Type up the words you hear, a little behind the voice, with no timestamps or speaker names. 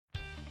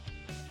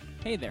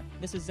Hey there,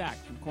 this is Zach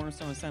from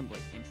Cornerstone Assembly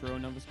in Truro,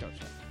 Nova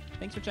Scotia.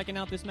 Thanks for checking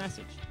out this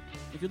message.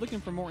 If you're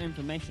looking for more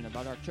information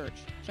about our church,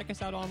 check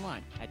us out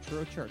online at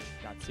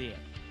trurochurch.ca.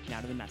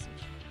 Now to the message.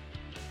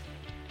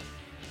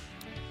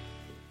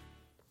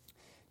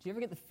 Do you ever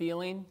get the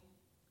feeling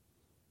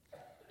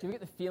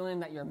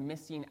that you're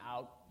missing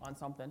out on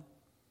something? Do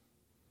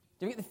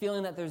you ever get the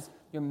feeling that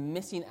you're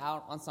missing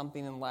out on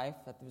something in life,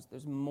 that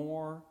there's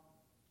more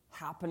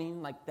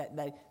happening, like that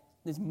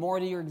there's more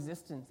to your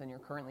existence than you're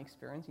currently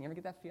experiencing? You ever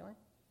get that feeling?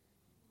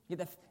 You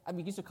get that?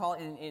 We used to call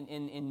it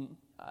in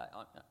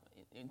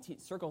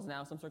circles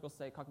now. Some circles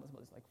talk about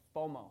this like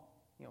FOMO,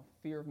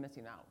 fear of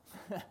missing out.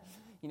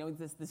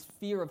 This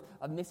fear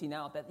of missing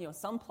out. That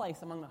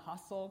someplace among the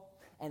hustle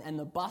and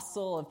the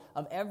bustle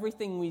of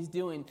everything we're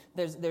doing,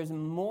 there's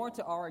more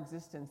to our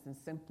existence than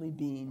simply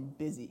being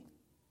busy.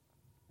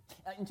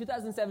 In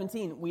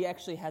 2017, we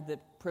actually had the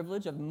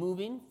privilege of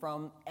moving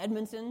from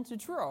Edmonton to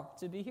Truro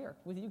to be here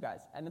with you guys,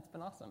 and it's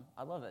been awesome.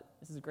 I love it.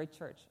 This is a great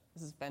church.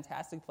 This is a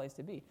fantastic place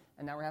to be,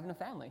 and now we're having a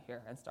family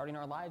here and starting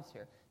our lives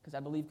here because I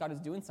believe God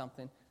is doing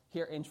something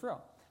here in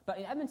Truro. But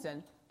in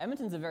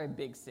Edmonton's a very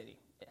big city.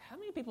 How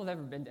many people have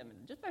ever been to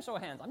Edmonton? Just by show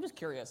of hands. I'm just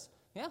curious.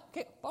 Yeah?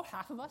 Okay, about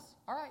half of us.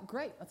 All right,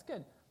 great. That's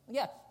good.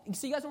 Yeah,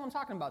 so you guys know what I'm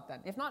talking about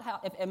then. If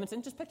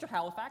Edmonton, just picture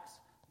Halifax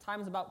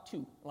times about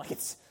 2. Like,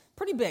 it's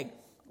pretty big.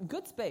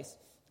 Good space.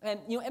 And,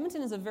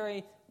 Edmonton is a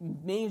very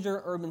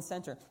major urban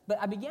center. But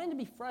I began to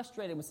be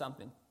frustrated with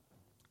something.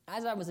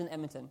 As I was in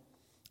Edmonton,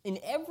 in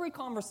every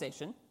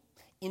conversation,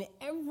 in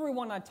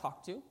everyone I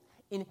talked to,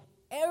 in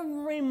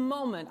every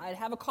moment I'd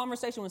have a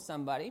conversation with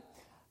somebody,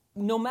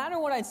 no matter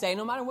what I'd say,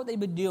 no matter what they'd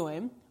be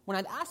doing, when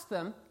I'd ask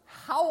them,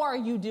 how are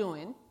you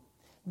doing,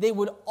 they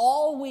would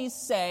always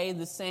say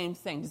the same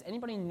thing. Does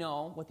anybody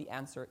know what the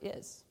answer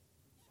is?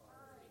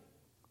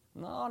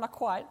 No, not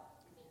quite.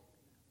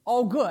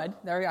 Oh, good.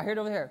 There we go. I hear it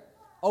over here.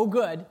 Oh,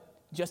 good.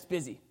 Just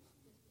busy.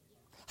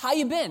 How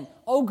you been?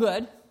 Oh,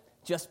 good.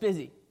 Just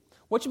busy.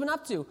 What you been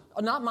up to?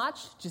 Oh, not much.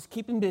 Just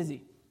keeping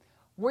busy.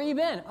 Where you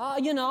been?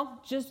 Oh,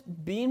 just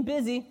being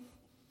busy.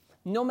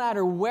 No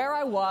matter where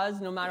I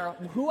was, no matter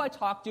who I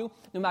talked to,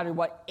 no matter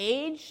what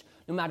age,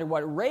 no matter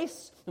what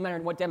race, no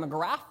matter what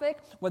demographic,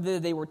 whether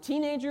they were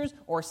teenagers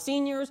or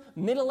seniors,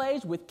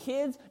 middle-aged, with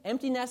kids,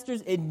 empty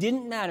nesters, it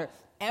didn't matter.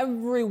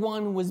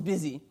 Everyone was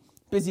busy.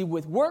 Busy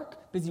with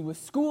work, busy with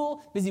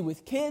school, busy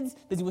with kids,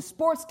 busy with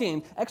sports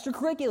games,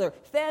 extracurricular,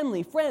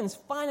 family, friends,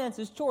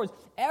 finances, chores.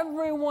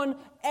 Everyone,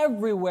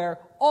 everywhere,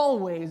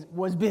 always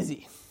was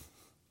busy.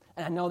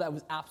 And I know that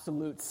was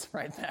absolutes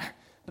right there.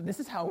 But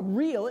this is how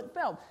real it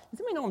felt. Does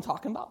anybody know what I'm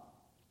talking about?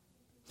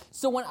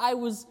 So when I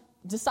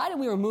decided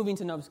we were moving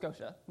to Nova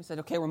Scotia, we said,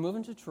 okay, we're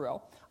moving to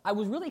Truro, I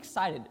was really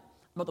excited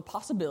about the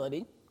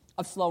possibility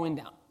of slowing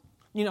down.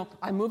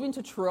 I'm moving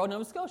to Truro,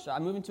 Nova Scotia.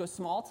 I'm moving to a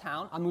small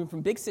town. I'm moving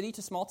from big city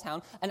to small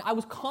town, and I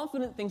was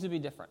confident things would be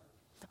different.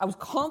 I was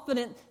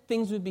confident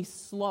things would be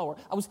slower.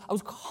 I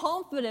was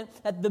confident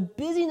that the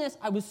busyness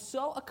I was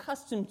so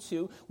accustomed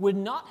to would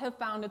not have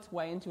found its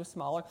way into a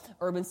smaller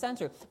urban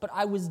center. But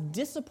I was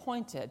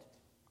disappointed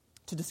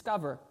to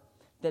discover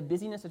that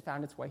busyness had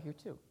found its way here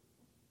too,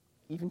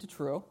 even to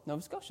Truro,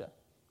 Nova Scotia.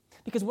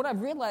 Because what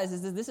I've realized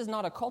is that this is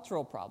not a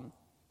cultural problem.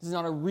 This is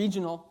not a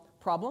regional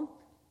problem.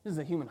 This is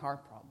a human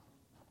heart problem.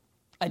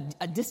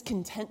 A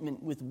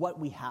discontentment with what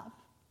we have,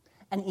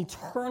 an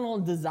eternal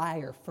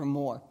desire for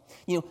more,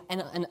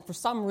 and for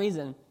some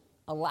reason,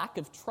 a lack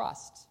of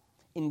trust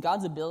in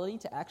God's ability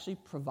to actually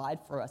provide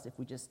for us if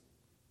we just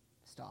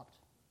stopped.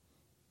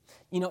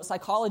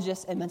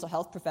 Psychologists and mental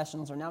health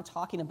professionals are now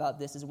talking about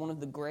this as one of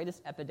the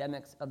greatest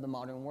epidemics of the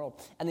modern world,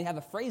 and they have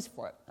a phrase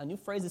for it, a new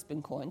phrase that's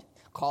been coined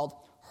called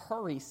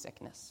hurry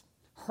sickness.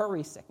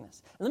 Hurry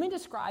sickness. And let me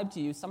describe to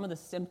you some of the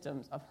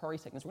symptoms of hurry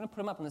sickness. We're going to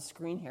put them up on the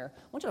screen here. I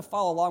want you to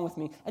follow along with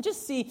me and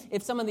just see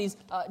if some of these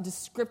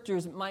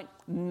descriptors might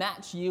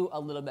match you a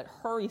little bit.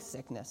 Hurry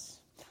sickness.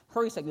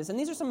 Hurry sickness. And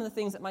these are some of the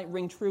things that might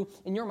ring true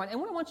in your mind.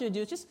 And what I want you to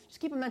do is just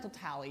keep a mental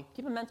tally.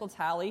 Keep a mental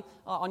tally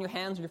on your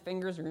hands or your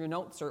fingers or your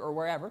notes or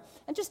wherever,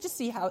 and just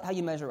see how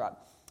you measure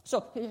up.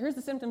 So here's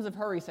the symptoms of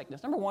hurry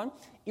sickness. Number 1,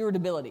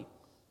 irritability.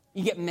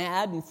 You get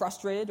mad and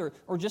frustrated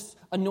or just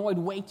annoyed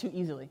way too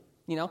easily.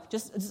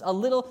 Just a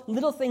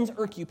little things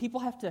irk you. People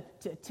have to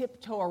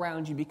tiptoe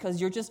around you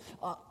because you're just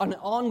an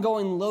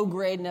ongoing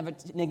low-grade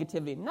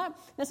negativity. Not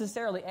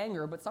necessarily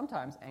anger, but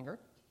sometimes anger.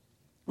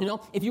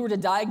 If you were to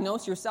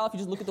diagnose yourself, you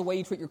just look at the way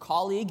you treat your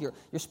colleague, your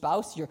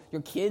spouse,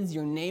 your kids,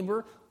 your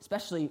neighbor,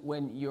 especially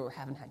when you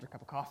haven't had your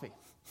cup of coffee.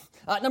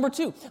 Number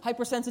 2,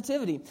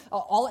 hypersensitivity.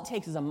 All it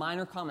takes is a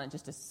minor comment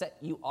just to set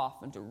you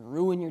off and to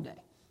ruin your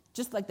day.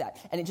 Just like that.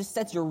 And it just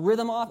sets your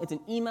rhythm off. It's an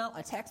email,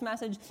 a text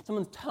message,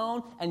 someone's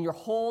tone, and your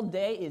whole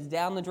day is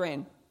down the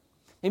drain.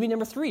 Maybe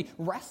number 3,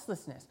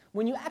 restlessness.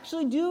 When you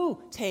actually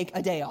do take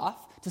a day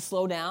off to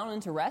slow down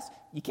and to rest,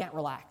 you can't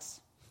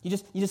relax. You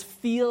just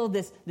feel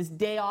this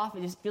day off.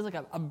 It just feels like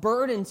a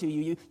burden to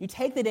you. You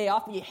take the day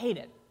off, but you hate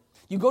it.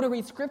 You go to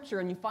read scripture,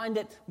 and you find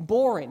it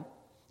boring.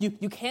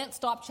 You can't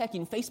stop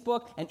checking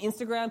Facebook and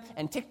Instagram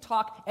and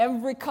TikTok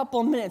every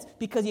couple minutes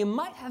because you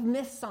might have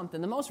missed something,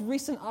 the most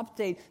recent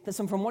update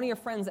from one of your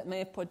friends that may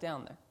have put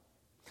down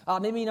there.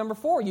 Maybe number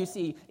 4 you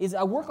see is a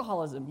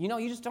workaholism.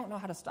 You just don't know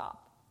how to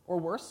stop. Or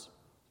worse,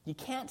 you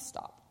can't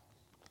stop.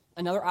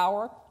 Another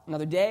hour,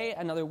 another day,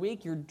 another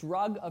week, your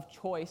drug of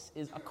choice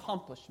is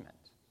accomplishment.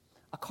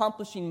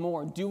 Accomplishing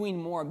more,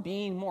 doing more,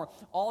 being more.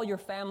 All your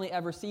family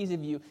ever sees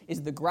of you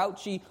is the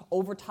grouchy,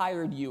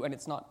 overtired you, and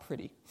it's not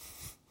pretty.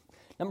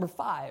 Number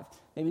 5,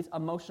 maybe it's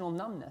emotional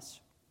numbness.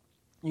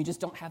 You just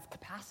don't have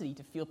capacity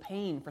to feel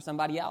pain for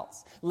somebody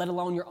else, let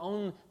alone your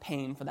own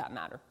pain for that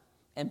matter.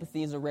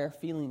 Empathy is a rare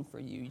feeling for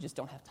you. You just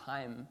don't have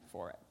time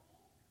for it.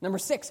 Number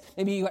 6,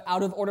 maybe you got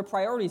out of order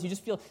priorities. You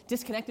just feel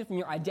disconnected from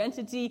your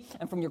identity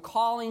and from your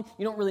calling.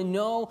 You don't really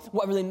know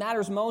what really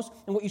matters most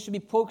and what you should be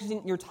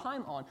focusing your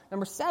time on.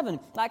 Number 7,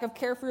 lack of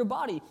care for your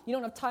body. You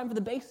don't have time for the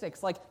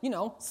basics like,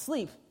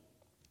 sleep,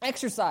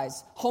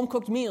 exercise,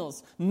 home-cooked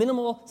meals,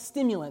 minimal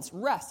stimulants,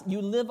 rest. You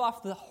live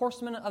off the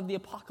horsemen of the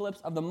apocalypse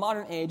of the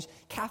modern age,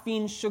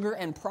 caffeine, sugar,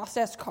 and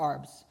processed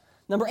carbs.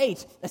 Number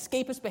 8,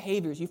 escapist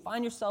behaviors. You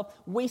find yourself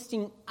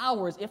wasting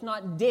hours, if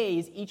not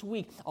days, each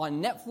week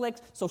on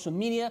Netflix, social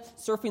media,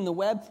 surfing the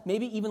web,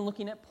 maybe even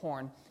looking at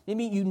porn.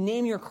 Maybe you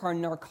name your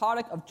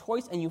narcotic of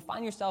choice and you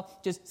find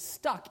yourself just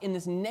stuck in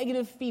this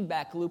negative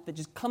feedback loop that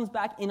just comes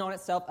back in on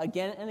itself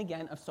again and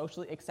again of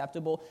socially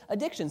acceptable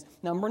addictions.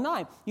 Number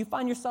 9, you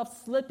find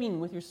yourself slipping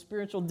with your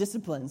spiritual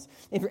disciplines.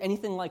 If you're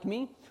anything like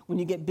me, when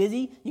you get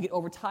busy, you get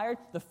overtired,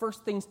 the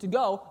first things to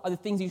go are the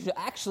things you should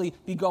actually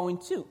be going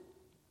to.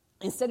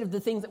 Instead of the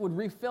things that would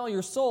refill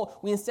your soul,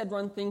 we instead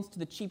run things to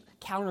the cheap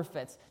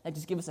counterfeits that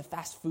just give us a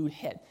fast food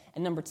hit.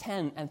 And number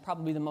 10, and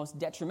probably the most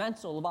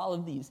detrimental of all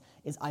of these,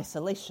 is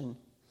isolation.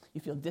 You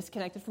feel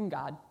disconnected from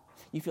God.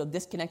 You feel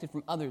disconnected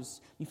from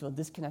others. You feel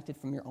disconnected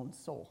from your own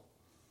soul.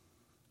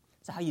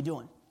 So how you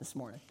doing this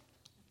morning?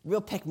 Real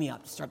pick me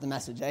up to start the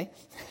message, eh?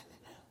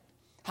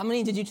 How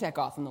many did you check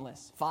off on the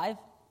list? 5?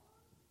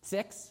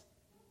 6?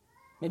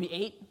 Maybe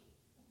 8?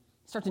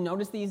 Start to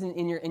notice these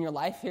in your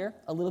life here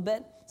a little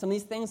bit. Some of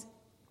these things,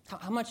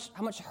 how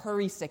much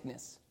hurry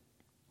sickness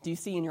do you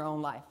see in your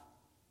own life?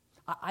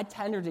 I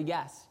tender to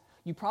guess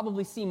you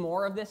probably see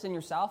more of this in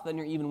yourself than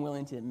you're even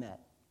willing to admit.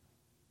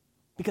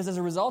 Because as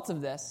a result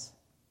of this,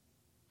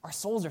 our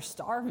souls are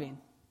starving.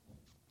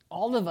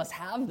 All of us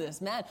have this,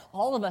 man.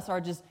 All of us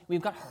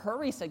we've got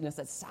hurry sickness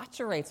that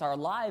saturates our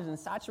lives and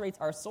saturates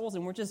our souls,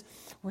 and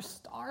we're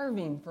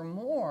starving for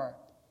more.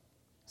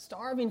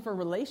 Starving for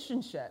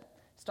relationship.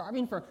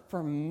 Starving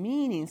for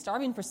meaning,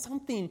 starving for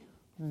something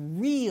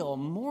real,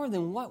 more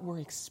than what we're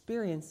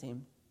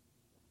experiencing.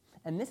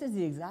 And this is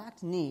the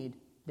exact need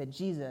that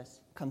Jesus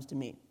comes to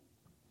meet.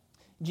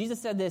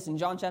 Jesus said this in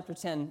John chapter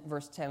 10,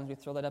 verse 10, as we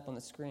throw that up on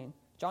the screen.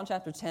 John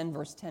chapter 10,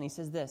 verse 10, he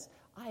says this,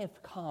 I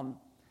have come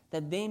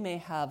that they may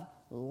have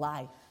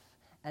life,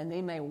 and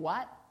they may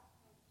what?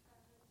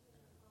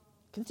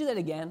 Can you do that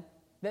again?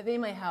 That they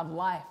may have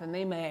life, and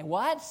they may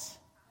what?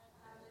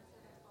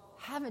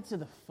 Have it to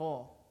the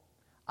full.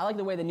 I like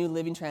the way the New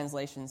Living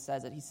Translation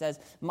says it. He says,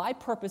 my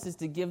purpose is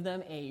to give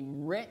them a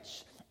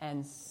rich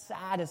and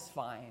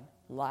satisfying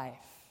life.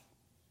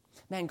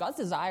 Man, God's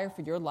desire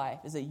for your life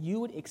is that you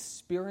would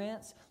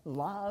experience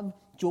love,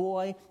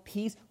 joy,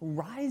 peace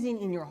rising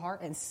in your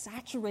heart and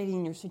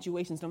saturating your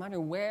situations, no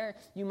matter where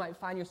you might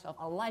find yourself.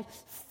 A life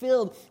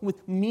filled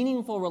with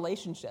meaningful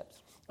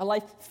relationships. A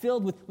life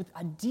filled with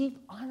a deep,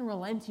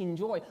 unrelenting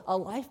joy. A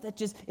life that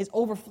just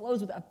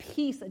overflows with a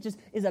peace that just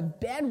is a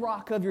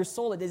bedrock of your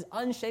soul that is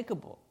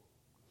unshakable.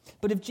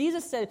 But if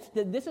Jesus said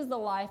that this is the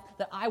life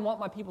that I want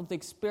my people to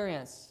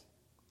experience,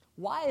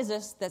 why is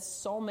this that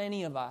so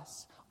many of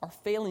us are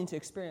failing to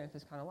experience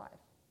this kind of life?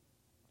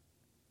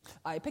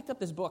 I picked up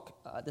this book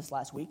this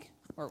last week,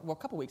 or a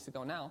couple weeks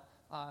ago now,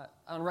 on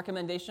a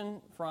recommendation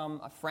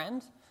from a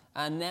friend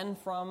and then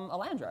from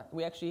Alandra.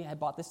 We actually had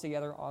bought this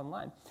together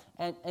online.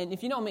 And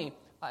if you know me,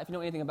 if you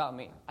know anything about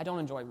me, I don't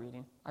enjoy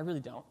reading. I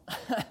really don't.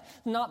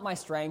 Not my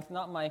strength,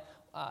 not my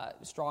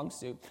strong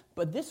suit.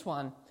 But this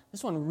one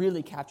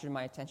really captured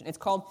my attention. It's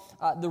called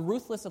The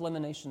Ruthless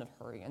Elimination of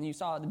Hurry. And you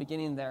saw at the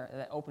beginning there,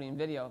 that opening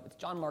video, it's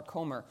John Mark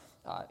Comer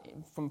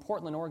from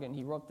Portland, Oregon.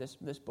 He wrote this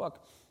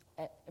book.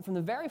 From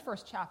the very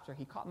first chapter,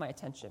 he caught my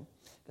attention.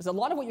 Because a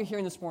lot of what you're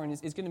hearing this morning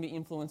is going to be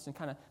influenced and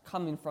kind of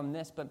coming from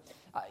this. But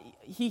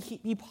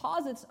he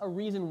posits a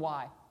reason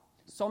why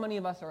so many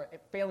of us are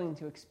failing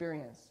to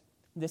experience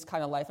this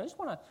kind of life. I just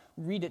want to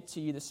read it to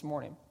you this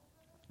morning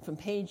from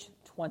page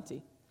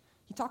 20.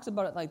 He talks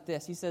about it like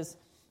this. He says,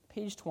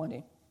 page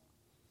 20,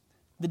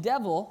 the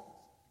devil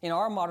in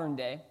our modern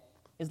day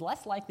is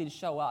less likely to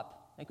show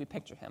up like we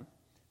picture him.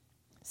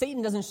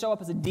 Satan doesn't show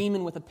up as a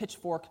demon with a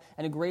pitchfork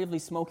and a gravely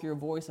smokier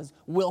voice as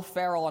Will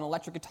Ferrell on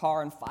electric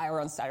guitar and fire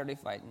on Saturday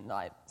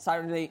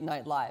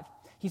Night Live.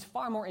 He's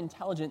far more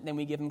intelligent than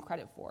we give him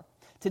credit for.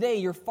 Today,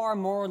 you're far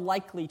more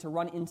likely to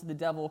run into the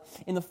devil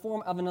in the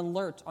form of an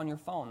alert on your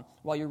phone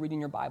while you're reading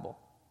your Bible,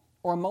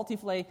 or a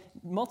multi-day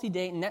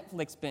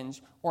Netflix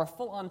binge, or a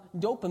full-on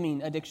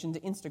dopamine addiction to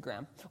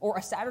Instagram, or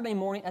a Saturday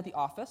morning at the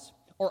office,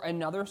 or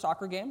another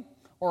soccer game,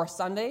 or a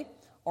Sunday,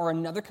 or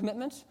another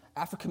commitment,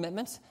 after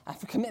commitment,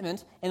 after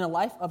commitment, in a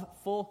life of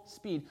full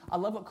speed. I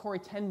love what Corrie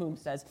ten Boom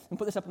says. And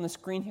put this up on the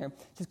screen here.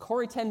 It says,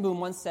 Corrie ten Boom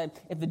once said,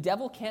 if the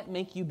devil can't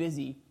make you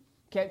busy,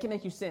 can't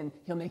make you sin,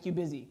 he'll make you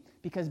busy.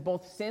 Because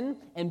both sin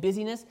and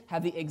busyness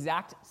have the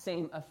exact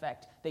same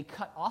effect. They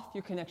cut off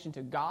your connection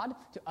to God,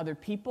 to other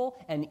people,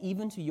 and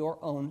even to your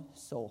own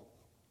soul.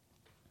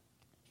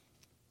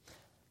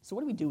 So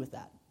what do we do with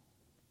that?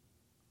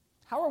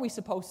 How are we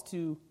supposed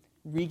to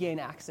regain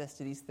access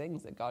to these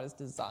things that God has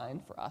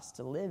designed for us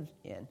to live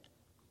in?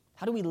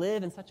 How do we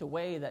live in such a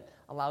way that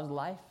allows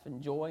life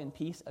and joy and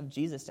peace of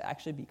Jesus to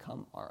actually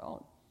become our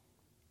own?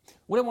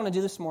 What I want to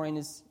do this morning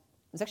is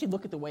actually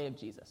look at the way of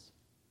Jesus.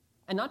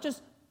 And not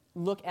just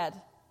look at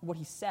what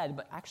he said,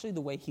 but actually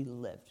the way he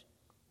lived.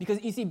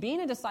 Because you see,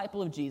 being a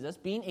disciple of Jesus,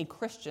 being a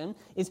Christian,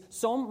 is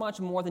so much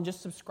more than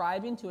just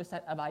subscribing to a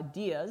set of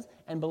ideas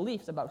and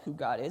beliefs about who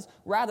God is.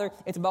 Rather,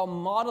 it's about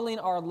modeling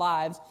our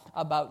lives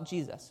about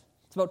Jesus.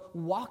 It's about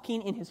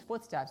walking in his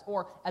footsteps,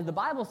 or, as the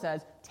Bible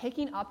says,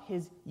 taking up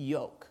his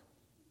yoke.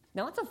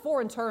 Now, that's a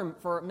foreign term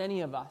for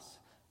many of us.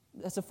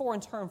 It's a foreign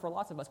term for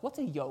lots of us. What's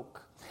a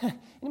yoke?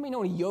 Anybody know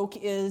what a yoke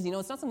is?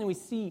 It's not something we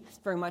see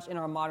very much in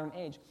our modern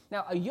age.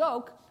 Now, a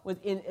yoke,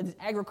 in this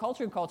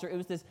agricultural culture, it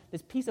was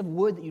this piece of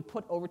wood that you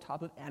put over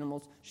top of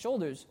animals'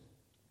 shoulders.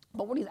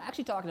 But what he's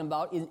actually talking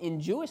about is, in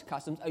Jewish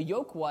customs, a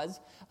yoke was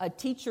a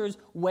teacher's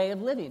way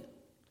of living.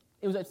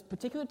 It was a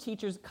particular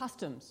teacher's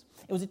customs.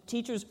 It was a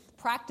teacher's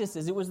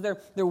practices. It was their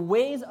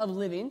ways of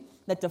living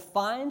that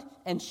defined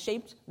and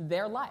shaped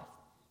their life.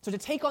 So to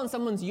take on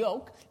someone's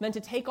yoke meant to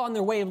take on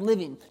their way of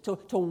living,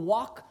 to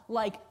walk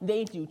like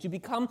they do, to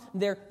become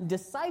their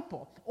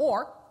disciple.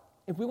 Or,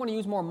 if we want to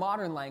use more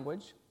modern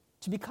language,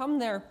 to become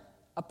their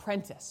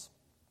apprentice.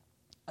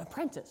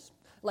 Apprentice.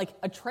 Like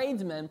a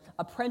tradesman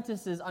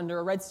apprentices under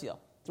a red seal.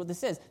 That's what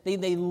this is.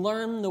 They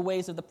learn the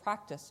ways of the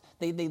practice.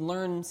 They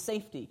learn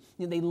safety.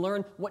 They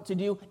learn what to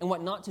do and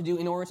what not to do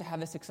in order to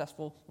have a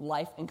successful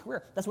life and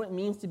career. That's what it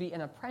means to be an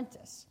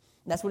apprentice.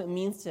 That's what it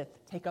means to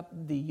take up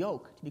the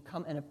yoke, to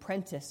become an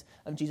apprentice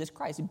of Jesus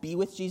Christ. Be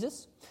with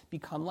Jesus,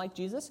 become like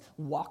Jesus,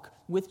 walk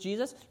with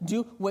Jesus,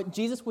 do what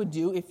Jesus would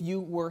do if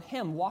you were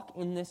him. Walk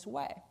in this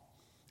way.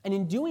 And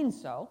in doing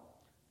so,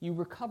 you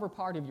recover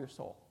part of your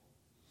soul.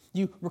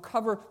 You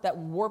recover that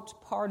warped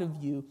part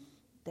of you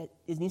that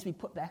needs to be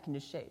put back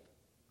into shape.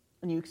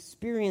 And you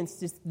experience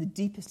the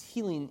deepest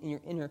healing in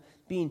your inner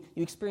being.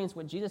 You experience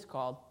what Jesus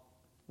called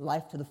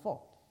life to the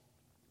full.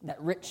 That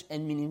rich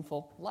and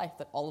meaningful life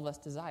that all of us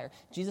desire.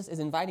 Jesus is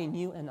inviting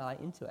you and I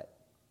into it.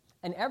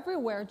 And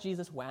everywhere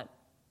Jesus went,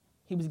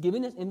 he was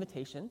giving this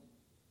invitation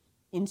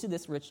into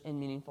this rich and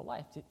meaningful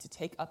life, to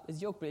take up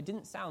his yoke. But it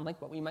didn't sound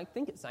like what we might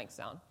think it might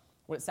sound.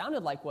 What it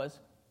sounded like was,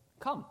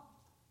 come,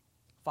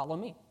 follow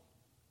me.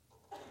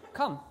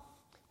 Come,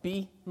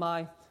 be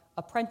my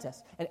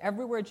apprentice. And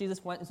everywhere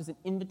Jesus went, this was an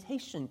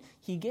invitation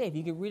he gave.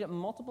 You can read it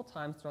multiple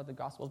times throughout the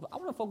Gospels, but I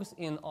want to focus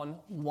in on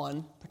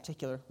one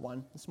particular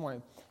one this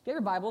morning. If you have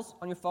your Bibles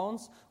on your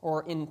phones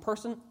or in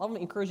person, I want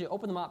to encourage you to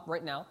open them up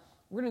right now.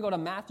 We're going to go to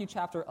Matthew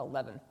chapter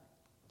 11.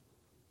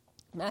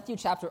 Matthew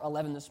chapter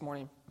 11 this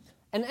morning.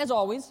 And as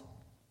always,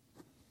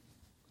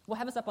 we'll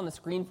have this up on the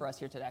screen for us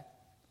here today.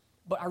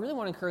 But I really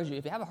want to encourage you,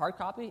 if you have a hard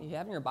copy, if you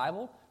have it in your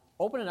Bible,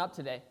 open it up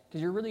today, because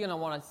you're really going to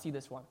want to see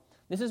this one.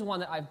 This is one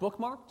that I've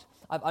bookmarked,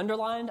 I've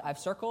underlined, I've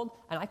circled,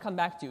 and I come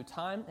back to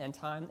time and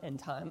time and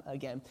time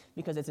again,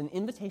 because it's an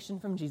invitation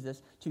from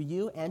Jesus to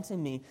you and to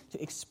me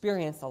to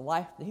experience the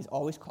life that he's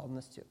always called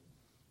us to.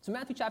 So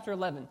Matthew chapter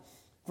 11,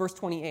 verse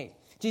 28.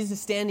 Jesus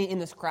is standing in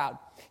this crowd.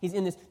 He's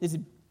in this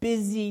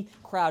busy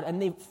crowd,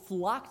 and they've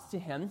flocked to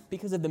him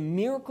because of the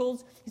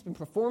miracles he's been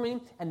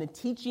performing and the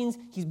teachings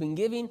he's been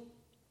giving.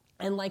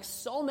 And like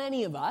so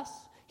many of us,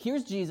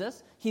 here's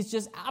Jesus. He's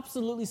just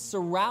absolutely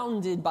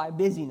surrounded by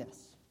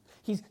busyness.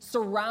 He's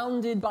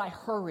surrounded by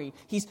hurry.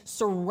 He's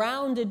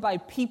surrounded by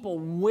people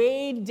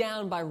weighed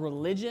down by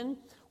religion,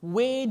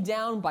 weighed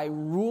down by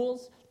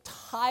rules,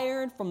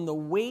 tired from the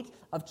weight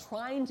of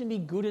trying to be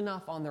good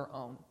enough on their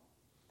own.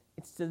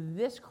 It's to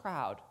this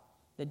crowd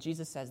that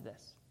Jesus says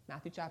this.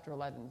 Matthew chapter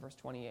 11, verse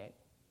 28.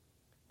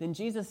 Then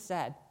Jesus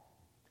said,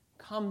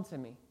 "Come to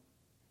me,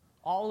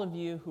 all of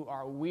you who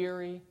are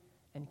weary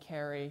and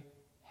carry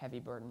heavy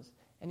burdens."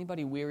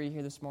 Anybody weary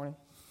here this morning?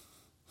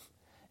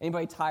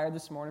 Anybody tired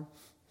this morning?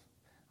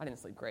 I didn't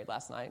sleep great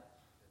last night.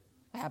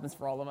 That happens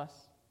for all of us.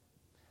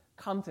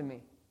 Come to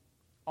me,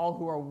 all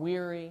who are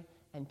weary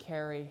and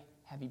carry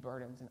heavy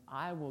burdens, and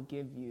I will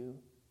give you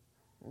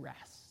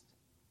rest.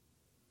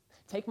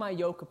 Take my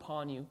yoke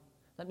upon you.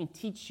 Let me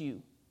teach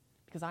you,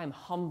 because I am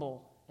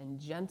humble and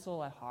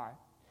gentle at heart,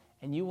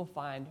 and you will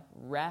find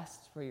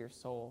rest for your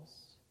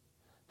souls.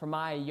 For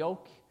my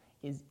yoke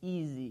is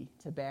easy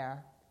to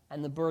bear,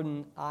 and the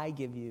burden I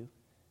give you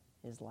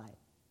is light.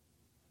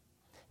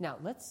 Now,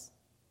 let's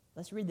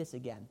read this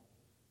again.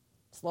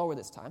 Slower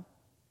this time.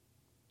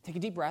 Take a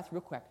deep breath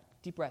real quick.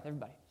 Deep breath,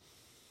 everybody.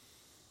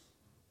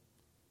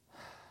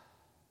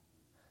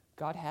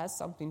 God has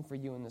something for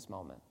you in this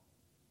moment.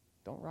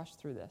 Don't rush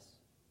through this.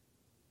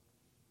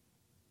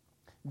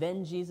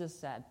 Then Jesus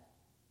said,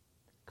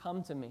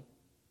 "Come to me,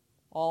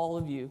 all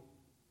of you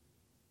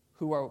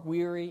who are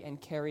weary and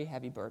carry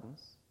heavy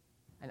burdens,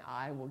 and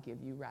I will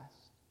give you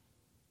rest.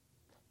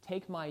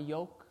 Take my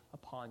yoke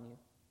upon you.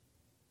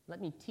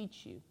 Let me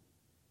teach you,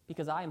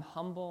 because I am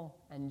humble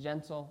and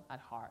gentle at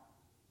heart,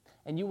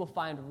 and you will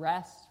find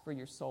rest for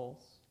your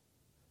souls.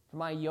 For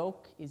my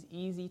yoke is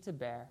easy to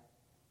bear,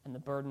 and the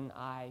burden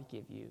I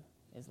give you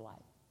is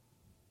light."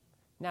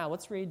 Now,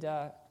 let's read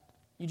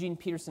Eugene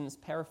Peterson's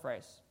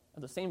paraphrase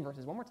of the same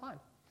verses one more time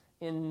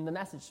in the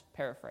Message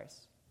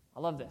paraphrase. I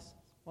love this.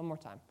 One more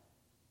time.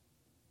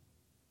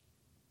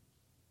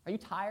 Are you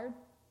tired,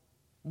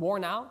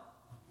 worn out,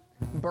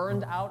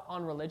 burned out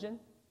on religion?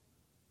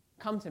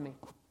 Come to me.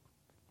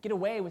 Get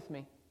away with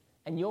me,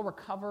 and you'll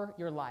recover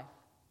your life.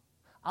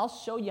 I'll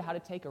show you how to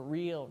take a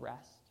real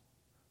rest.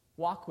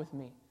 Walk with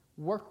me.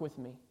 Work with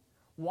me.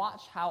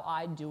 Watch how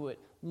I do it.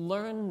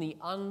 Learn the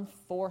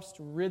unforced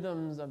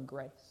rhythms of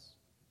grace.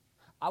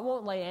 I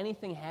won't lay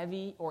anything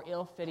heavy or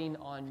ill-fitting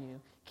on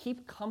you.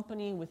 Keep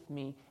company with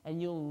me,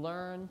 and you'll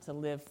learn to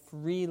live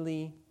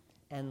freely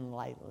and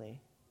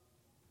lightly.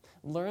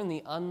 Learn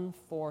the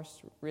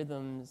unforced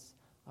rhythms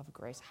of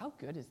grace. How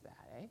good is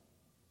that, eh?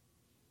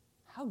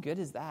 How good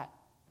is that?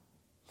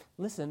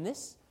 Listen,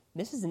 this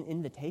is an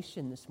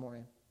invitation this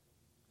morning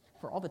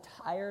for all the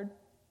tired,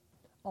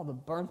 all the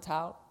burnt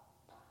out,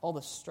 all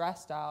the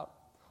stressed out,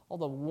 all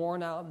the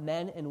worn out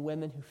men and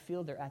women who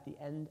feel they're at the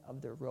end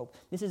of their rope.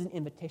 This is an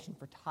invitation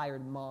for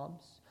tired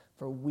moms,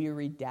 for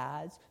weary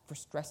dads, for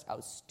stressed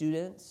out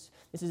students.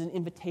 This is an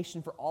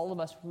invitation for all of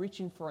us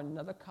reaching for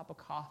another cup of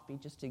coffee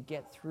just to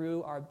get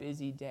through our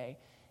busy day.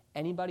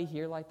 Anybody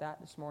here like that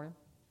this morning?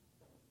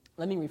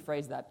 Let me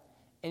rephrase that.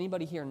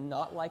 Anybody here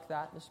not like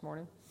that this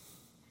morning?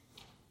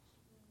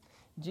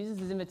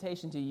 Jesus'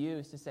 invitation to you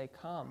is to say,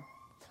 come.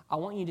 I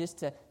want you just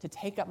to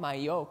take up my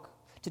yoke,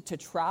 to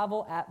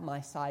travel at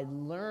my side,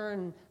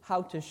 learn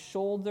how to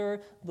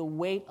shoulder the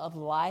weight of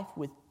life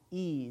with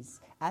ease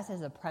as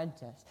his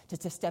apprentice,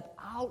 to step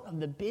out of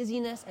the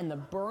busyness and the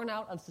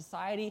burnout of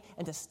society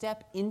and to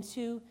step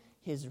into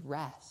his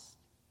rest,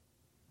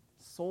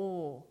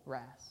 soul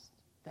rest,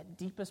 that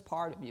deepest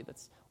part of you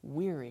that's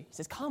weary. He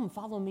says, come,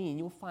 follow me, and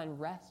you'll find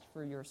rest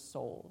for your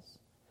souls.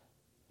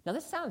 Now,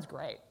 this sounds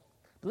great,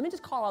 but let me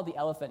just call out the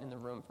elephant in the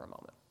room for a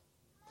moment.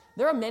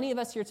 There are many of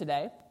us here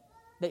today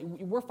that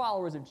we're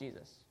followers of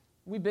Jesus.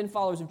 We've been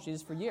followers of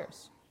Jesus for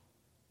years.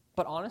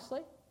 But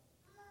honestly,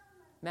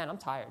 man, I'm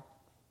tired.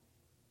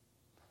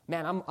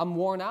 Man, I'm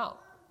worn out.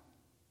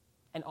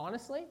 And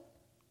honestly,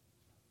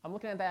 I'm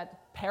looking at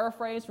that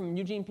paraphrase from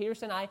Eugene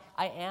Peterson. I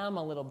am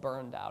a little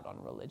burned out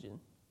on religion.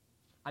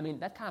 I mean,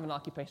 that's kind of an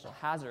occupational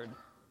hazard,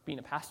 being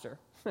a pastor.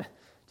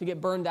 To get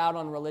burned out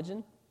on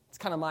religion, it's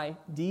kind of my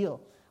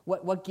deal.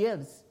 What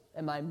gives?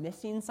 Am I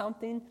missing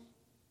something?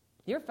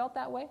 You ever felt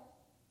that way?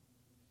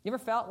 You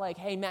ever felt like,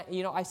 hey, man,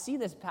 I see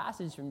this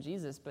passage from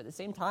Jesus, but at the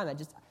same time,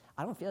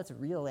 I don't feel it's a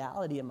real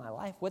reality in my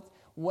life.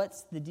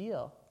 What's the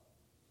deal?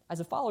 As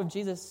a follower of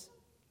Jesus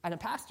and a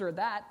pastor at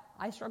that,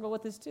 I struggle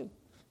with this too.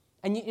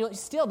 And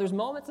still, there's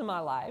moments in my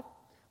life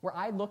where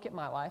I look at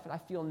my life and I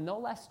feel no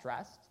less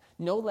stressed,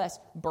 no less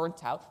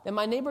burnt out than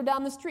my neighbor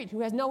down the street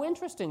who has no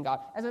interest in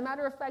God. As a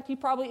matter of fact, he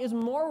probably is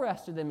more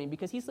rested than me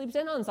because he sleeps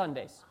in on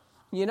Sundays.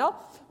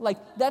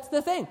 That's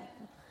the thing.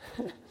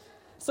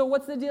 So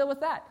what's the deal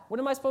with that? What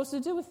am I supposed to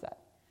do with that?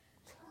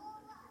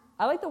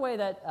 I like the way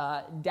that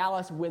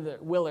Dallas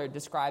Willard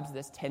describes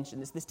this tension,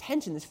 this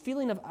tension, this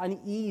feeling of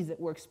unease that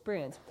we're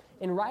experiencing.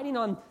 In writing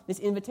on this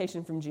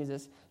invitation from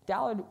Jesus,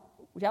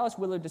 Dallas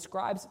Willard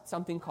describes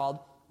something called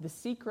the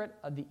secret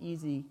of the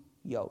easy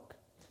yoke.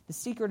 The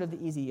secret of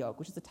the easy yoke,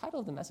 which is the title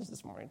of the message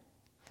this morning.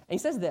 And he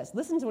says this.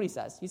 Listen to what he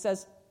says. He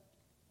says,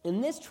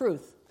 in this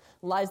truth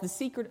lies the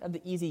secret of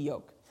the easy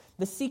yoke.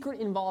 The secret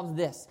involves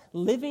this: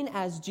 living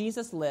as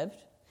Jesus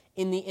lived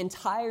in the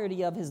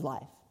entirety of his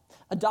life,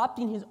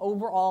 adopting his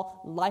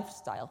overall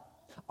lifestyle.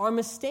 Our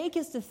mistake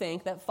is to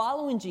think that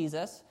following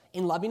Jesus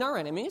in loving our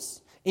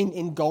enemies,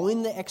 in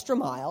going the extra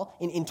mile,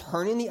 in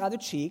turning the other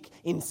cheek,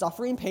 in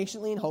suffering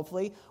patiently and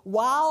hopefully,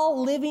 while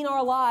living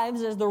our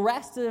lives as the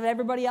rest of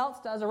everybody else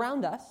does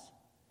around us,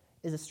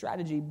 is a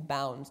strategy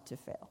bound to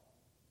fail.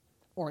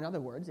 Or in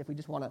other words, if we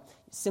just want to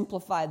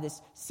simplify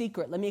this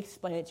secret, let me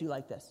explain it to you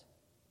like this.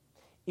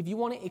 If you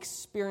want to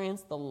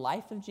experience the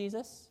life of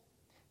Jesus,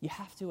 you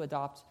have to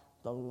adopt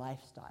the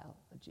lifestyle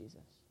of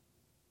Jesus.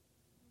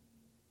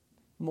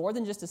 More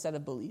than just a set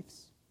of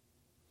beliefs.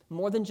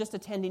 More than just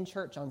attending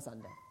church on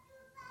Sunday.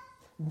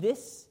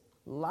 This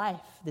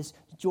life, this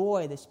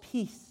joy, this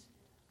peace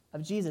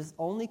of Jesus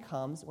only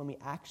comes when we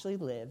actually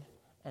live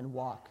and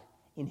walk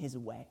in his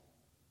way.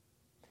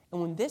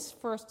 And when this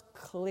first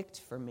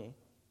clicked for me,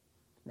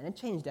 man, it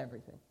changed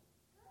everything.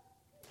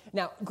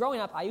 Now,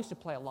 growing up, I used to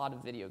play a lot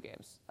of video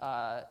games.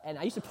 And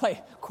I used to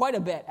play quite a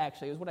bit,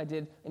 actually. It was what I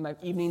did in my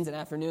evenings and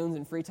afternoons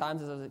and free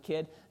times as I was a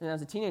kid and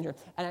as a teenager.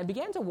 And I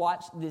began to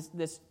watch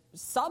this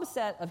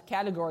subset of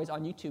categories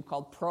on YouTube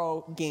called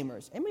pro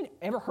gamers. Anybody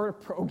ever heard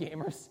of pro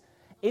gamers?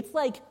 It's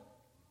like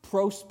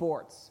pro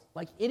sports.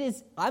 Like,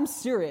 I'm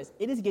serious,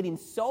 it is getting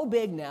so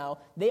big now,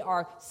 they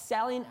are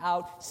selling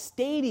out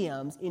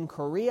stadiums in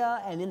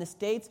Korea and in the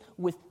States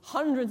with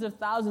hundreds of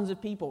thousands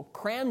of people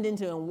crammed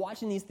into and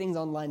watching these things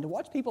online to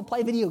watch people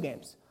play video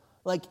games.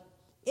 Like,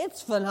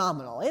 it's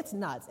phenomenal. It's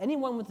nuts.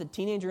 Anyone with a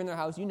teenager in their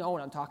house, you know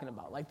what I'm talking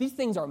about. Like, these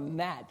things are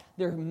mad.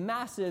 They're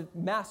massive,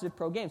 massive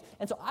pro games.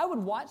 And so I would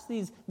watch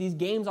these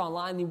games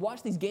online, and you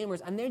watch these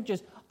gamers, and they're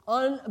just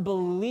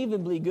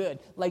unbelievably good.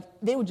 Like,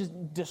 they would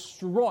just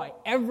destroy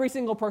every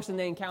single person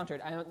they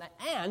encountered.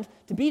 And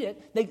to beat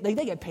it, they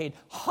get paid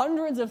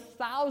hundreds of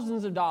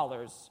thousands of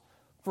dollars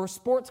for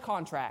sports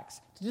contracts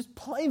to just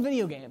play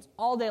video games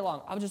all day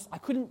long. I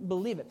couldn't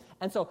believe it.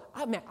 And so,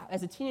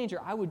 as a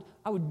teenager, I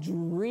would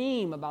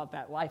dream about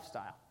that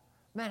lifestyle.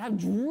 Man, I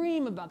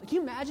dream about that. Can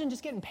you imagine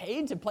just getting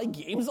paid to play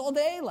games all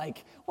day?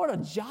 Like, what a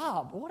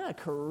job. What a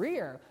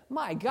career.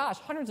 My gosh,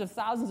 hundreds of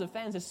thousands of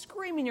fans just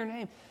screaming your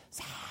name.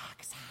 Zach,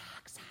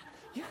 Zach, Zach.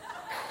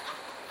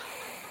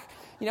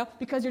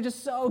 Because you're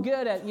just so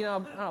good at, I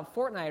don't know,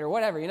 Fortnite or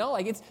whatever,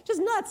 like it's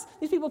just nuts,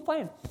 these people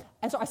playing.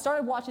 And so I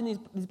started watching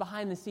these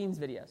behind-the-scenes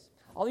videos,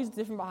 all these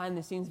different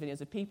behind-the-scenes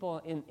videos of people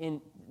in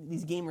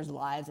these gamers'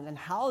 lives and then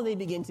how they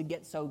begin to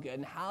get so good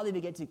and how they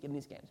begin to get in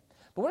these games.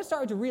 But what I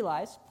started to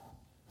realize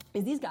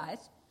is these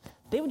guys,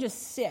 they would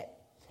just sit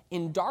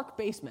in dark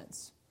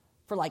basements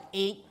for like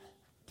 8,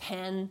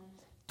 10,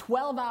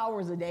 12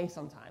 hours a day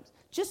sometimes,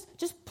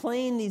 just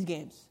playing these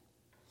games.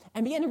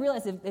 And began to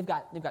realize they've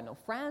got no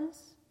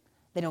friends.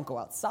 They don't go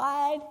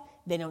outside.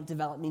 They don't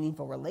develop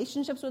meaningful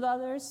relationships with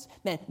others.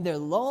 Man, they're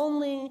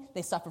lonely.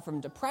 They suffer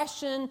from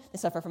depression. They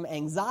suffer from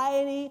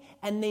anxiety.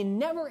 And they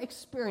never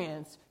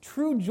experience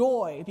true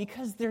joy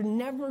because they're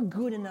never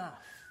good enough.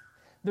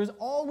 There's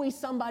always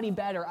somebody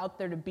better out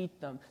there to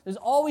beat them. There's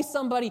always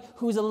somebody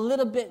who's a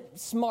little bit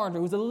smarter,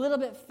 who's a little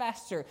bit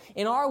faster.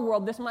 In our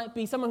world, this might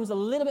be someone who's a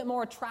little bit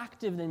more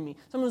attractive than me,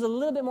 someone who's a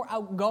little bit more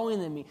outgoing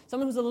than me,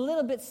 someone who's a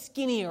little bit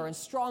skinnier and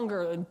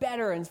stronger and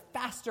better and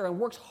faster and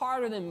works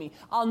harder than me.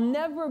 I'll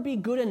never be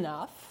good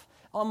enough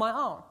on my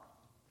own.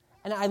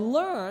 And I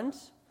learned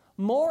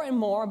more and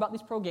more about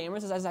these pro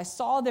gamers as I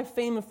saw their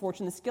fame and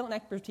fortune, the skill and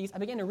expertise. I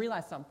began to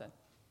realize something.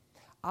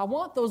 I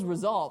want those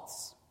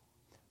results,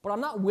 but I'm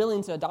not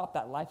willing to adopt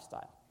that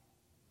lifestyle.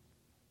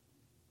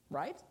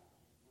 Right?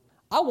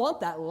 I want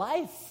that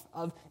life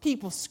of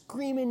people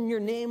screaming your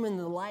name in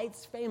the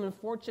lights, fame and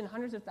fortune,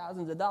 hundreds of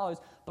thousands of dollars,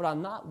 but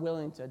I'm not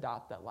willing to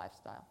adopt that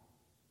lifestyle.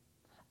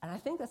 And I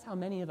think that's how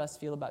many of us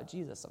feel about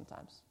Jesus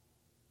sometimes.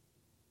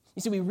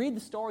 You see, we read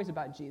the stories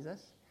about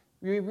Jesus.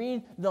 We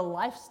read the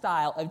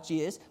lifestyle of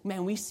Jesus.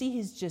 Man, we see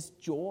his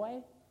just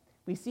joy.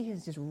 We see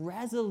his just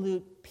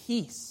resolute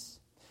peace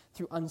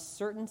through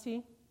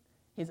uncertainty,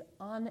 his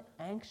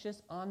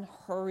unanxious,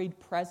 unhurried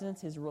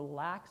presence, his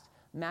relaxed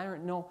manner,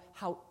 know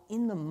how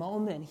in the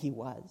moment he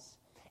was.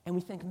 And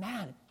we think,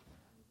 man,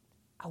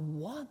 I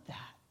want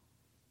that.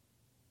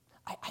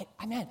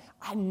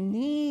 I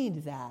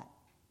need that.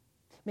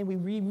 Man, we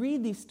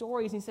reread these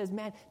stories and he says,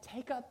 man,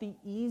 take up the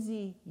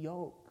easy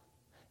yoke.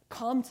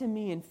 Come to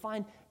me and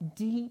find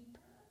deep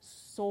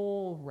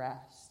soul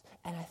rest.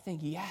 And I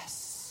think,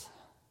 yes,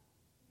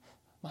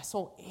 my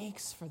soul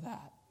aches for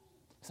that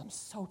because I'm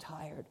so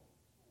tired.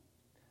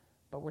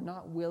 But we're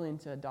not willing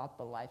to adopt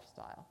the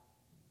lifestyle.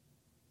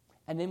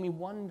 And then we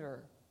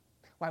wonder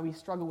why we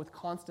struggle with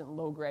constant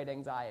low-grade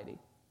anxiety.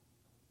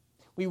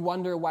 We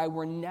wonder why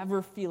we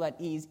never feel at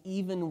ease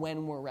even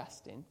when we're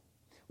resting.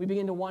 We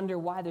begin to wonder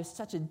why there's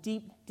such a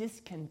deep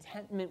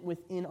discontentment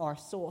within our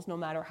souls, no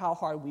matter how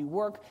hard we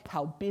work,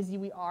 how busy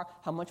we are,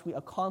 how much we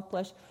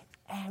accomplish,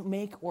 and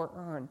make or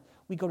earn.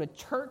 We go to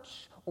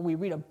church, or we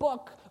read a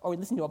book, or we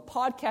listen to a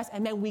podcast,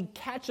 and then we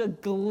catch a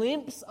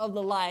glimpse of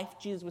the life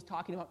Jesus was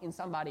talking about in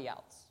somebody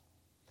else.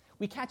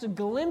 We catch a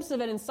glimpse of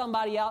it in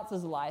somebody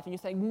else's life, and you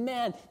think,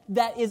 man,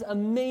 that is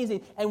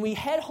amazing. And we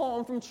head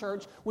home from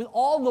church with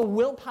all the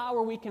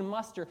willpower we can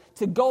muster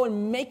to go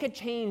and make a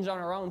change on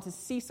our own, to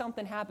see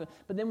something happen.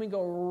 But then we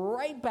go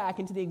right back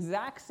into the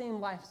exact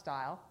same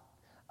lifestyle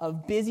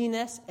of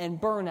busyness and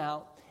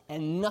burnout,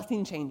 and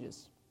nothing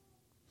changes.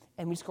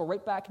 And we just go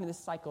right back into this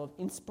cycle of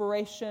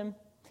inspiration,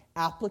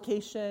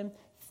 application,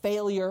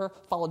 failure,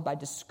 followed by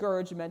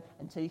discouragement,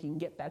 until you can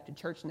get back to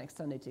church next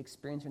Sunday to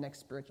experience your next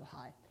spiritual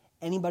high.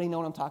 Anybody know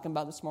what I'm talking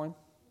about this morning?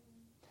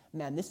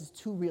 Man, this is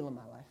too real in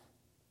my life.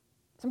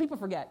 Some people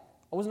forget,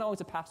 I wasn't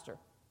always a pastor.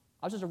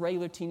 I was just a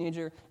regular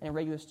teenager and a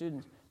regular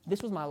student.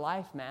 This was my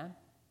life, man.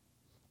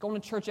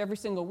 Going to church every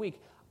single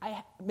week.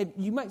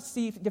 You might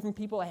see different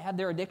people, have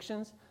their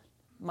addictions.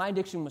 My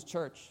addiction was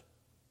church.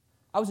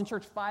 I was in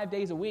church 5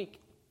 days a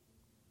week.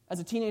 As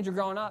a teenager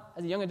growing up,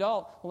 as a young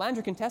adult,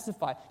 Landra can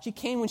testify. She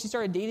came when she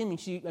started dating me.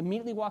 She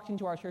immediately walked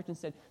into our church and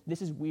said,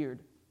 this is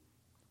weird.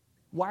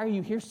 Why are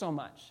you here so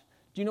much?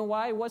 Do you know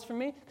why it was for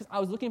me? Because I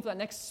was looking for that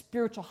next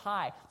spiritual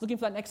high, looking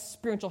for that next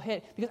spiritual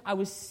hit, because I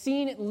was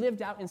seeing it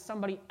lived out in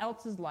somebody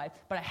else's life,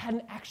 but I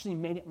hadn't actually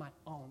made it my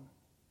own.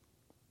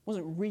 It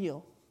wasn't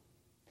real.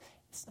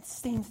 It's the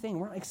same thing.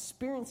 We're not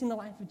experiencing the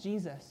life of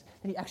Jesus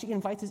that he actually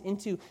invites us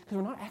into because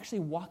we're not actually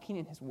walking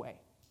in his way.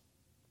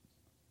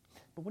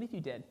 But what if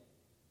you did?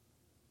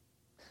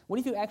 What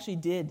if you actually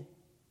did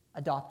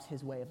adopt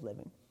his way of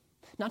living?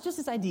 Not just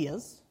his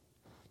ideas,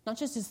 not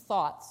just his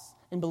thoughts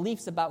and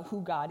beliefs about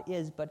who God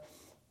is, but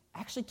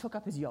actually took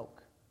up his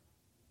yoke.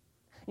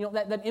 You know,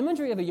 that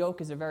imagery of a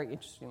yoke is a very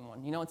interesting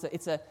one. You know,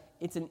 it's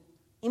an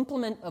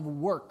implement of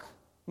work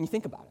when you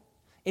think about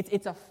it.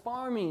 It's a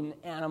farming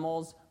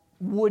animal's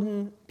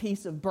wooden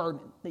piece of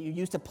burden that you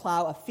use to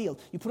plow a field.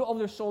 You put it over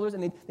their shoulders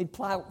and they'd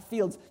plow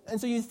fields. And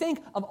so you think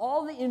of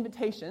all the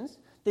invitations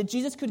that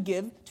Jesus could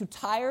give to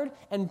tired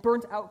and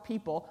burnt out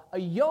people, a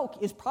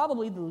yoke is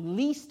probably the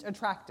least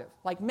attractive.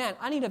 Like, man,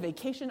 I need a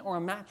vacation or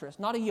a mattress,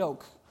 not a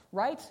yoke,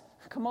 right?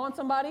 Come on,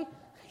 somebody.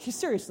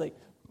 Seriously.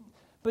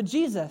 But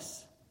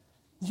Jesus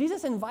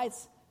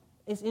invites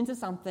us into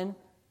something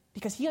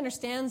because he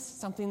understands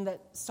something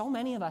that so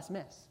many of us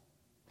miss.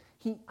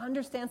 He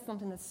understands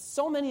something that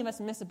so many of us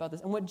miss about this.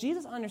 And what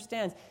Jesus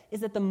understands is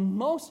that the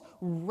most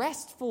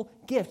restful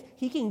gift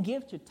he can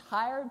give to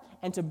tired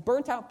and to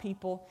burnt out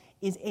people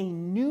is a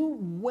new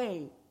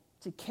way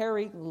to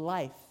carry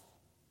life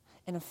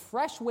and a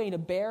fresh way to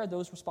bear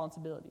those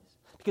responsibilities.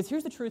 Because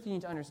here's the truth you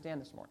need to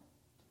understand this morning.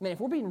 Man, if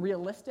we're being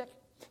realistic,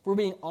 if we're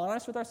being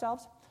honest with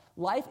ourselves,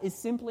 life is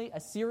simply a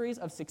series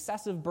of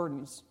successive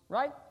burdens,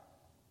 right?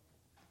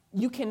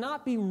 You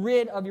cannot be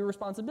rid of your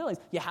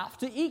responsibilities. You have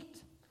to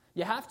eat.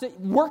 You have to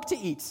work to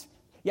eat.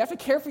 You have to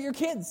care for your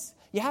kids.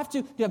 You have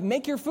to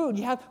make your food.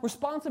 You have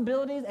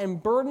responsibilities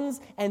and burdens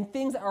and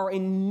things that are a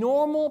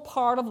normal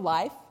part of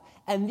life,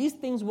 and these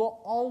things will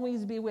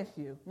always be with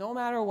you, no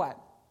matter what.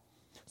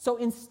 So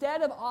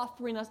instead of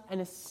offering us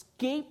an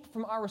escape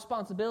from our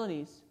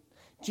responsibilities,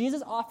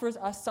 Jesus offers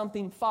us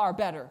something far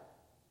better: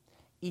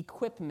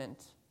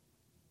 equipment.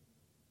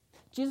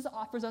 Jesus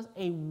offers us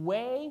a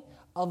way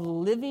of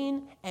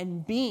living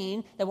and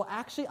being that will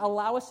actually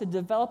allow us to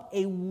develop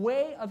a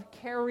way of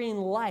carrying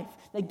life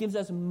that gives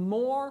us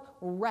more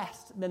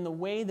rest than the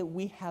way that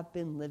we have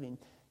been living.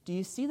 Do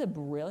you see the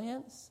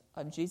brilliance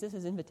of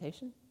Jesus'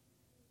 invitation?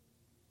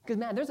 Because,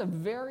 man, there's a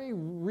very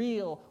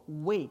real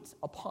weight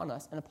upon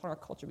us and upon our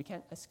culture we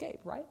can't escape,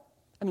 right?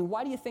 I mean,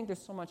 why do you think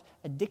there's so much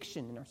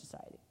addiction in our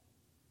society?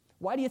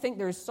 Why do you think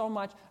there's so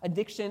much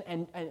addiction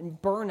and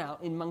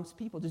burnout amongst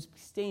people, just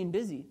staying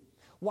busy?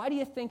 Why do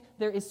you think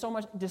there is so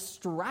much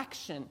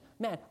distraction?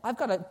 Man, I've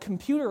got a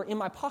computer in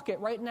my pocket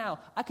right now.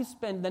 I could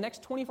spend the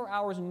next 24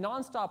 hours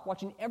nonstop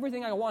watching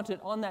everything I wanted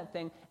on that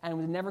thing and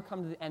would never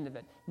come to the end of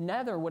it.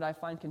 Neither would I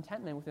find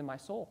contentment within my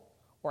soul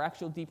or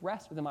actual deep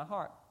rest within my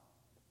heart.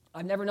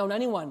 I've never known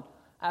anyone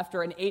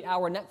after an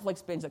 8-hour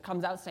Netflix binge that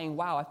comes out saying,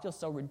 wow, I feel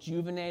so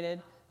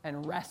rejuvenated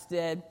and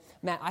rested.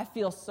 Man, I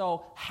feel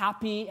so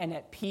happy and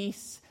at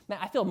peace. Man,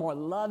 I feel more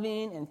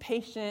loving and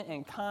patient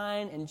and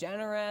kind and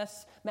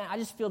generous. Man, I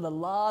just feel the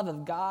love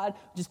of God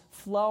just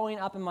flowing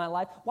up in my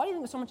life. Why do you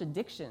think there's so much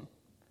addiction?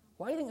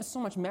 Why do you think there's so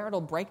much marital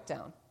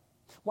breakdown?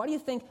 Why do you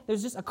think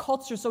there's just a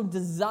culture so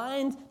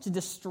designed to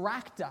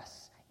distract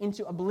us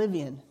into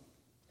oblivion?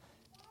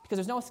 Because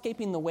there's no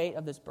escaping the weight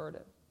of this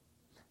burden.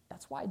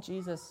 That's why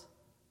Jesus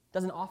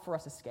doesn't offer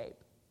us escape.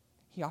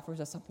 He offers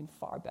us something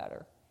far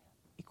better: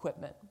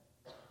 equipment.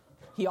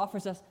 He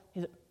offers us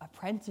his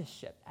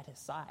apprenticeship at his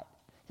side.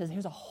 He says,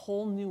 here's a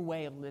whole new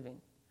way of living.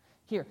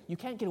 Here, you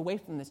can't get away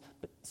from this,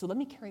 but so let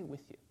me carry it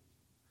with you.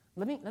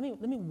 Let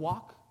me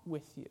walk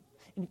with you.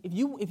 And if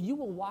you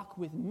will walk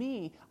with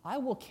me, I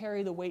will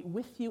carry the weight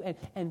with you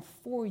and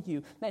for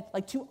you. Man,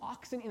 like two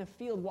oxen in a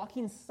field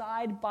walking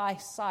side by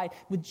side,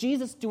 with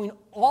Jesus doing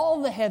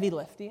all the heavy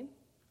lifting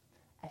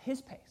at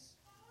his pace.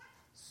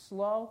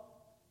 Slow,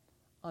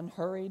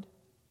 unhurried,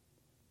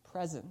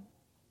 present,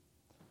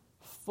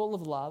 full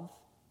of love,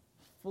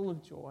 full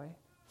of joy,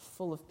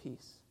 full of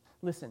peace.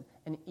 Listen,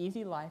 an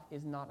easy life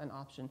is not an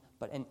option,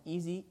 but an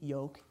easy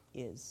yoke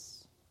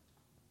is.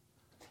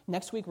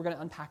 Next week, we're going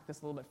to unpack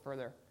this a little bit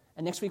further.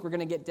 And next week, we're going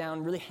to get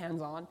down really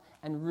hands-on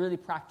and really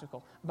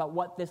practical about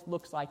what this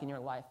looks like in your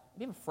life.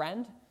 If you have a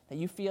friend that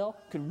you feel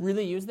could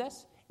really use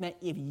this, man,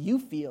 if you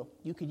feel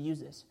you could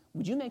use this,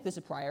 would you make this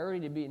a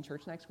priority to be in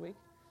church next week?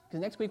 Because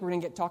next week, we're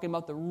going to get talking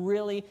about the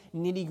really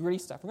nitty-gritty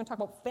stuff. We're going to talk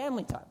about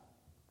family time.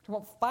 We're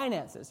going to talk about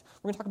finances.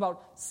 We're going to talk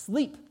about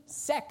sleep,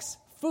 sex,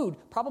 food,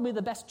 probably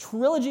the best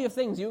trilogy of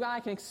things you and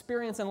I can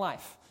experience in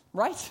life,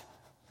 right?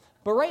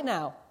 But right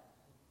now,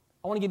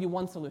 I want to give you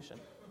one solution.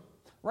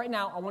 Right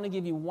now, I want to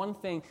give you one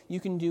thing you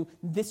can do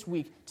this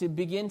week to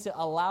begin to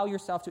allow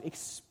yourself to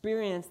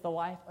experience the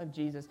life of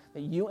Jesus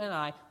that you and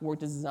I were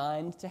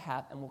designed to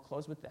have, and we'll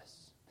close with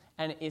this.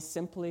 And it is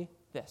simply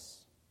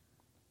this: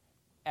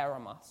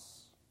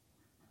 eremos.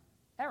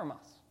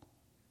 Eremos.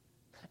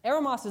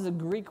 Eremos is a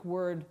Greek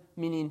word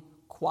meaning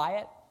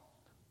quiet,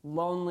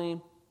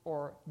 lonely,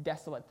 or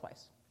desolate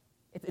place.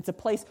 It's a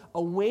place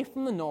away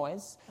from the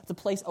noise. It's a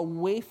place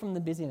away from the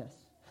busyness.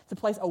 It's a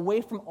place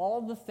away from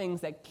all the things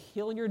that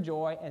kill your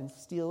joy and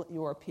steal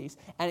your peace.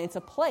 And it's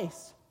a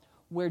place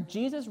where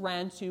Jesus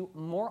ran to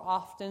more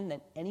often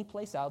than any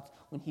place else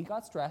when he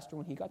got stressed or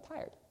when he got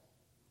tired.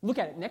 Look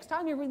at it. Next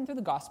time you're reading through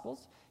the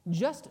Gospels,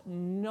 just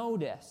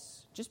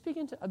notice, just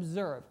begin to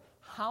observe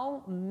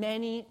how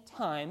many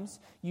times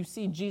you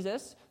see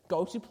Jesus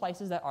go to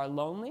places that are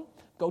lonely,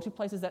 go to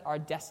places that are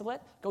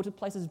desolate, go to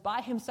places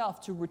by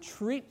himself to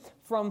retreat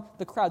from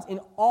the crowds. In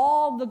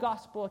all the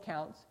gospel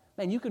accounts,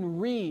 man, you can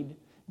read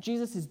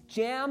Jesus'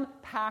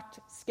 jam-packed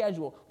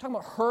schedule. We're talking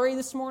about hurry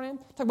this morning,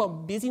 talking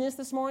about busyness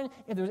this morning.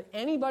 If there was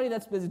anybody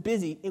that's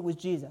busy, it was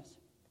Jesus.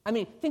 I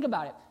mean, think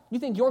about it. You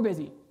think you're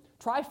busy.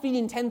 Try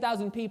feeding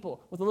 10,000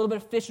 people with a little bit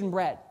of fish and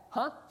bread.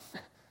 Huh?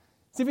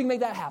 See if we can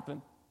make that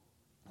happen.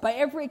 By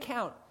every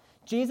account,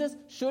 Jesus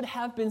should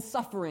have been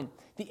suffering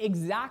the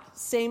exact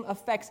same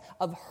effects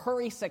of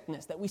hurry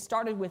sickness that we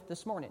started with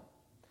this morning.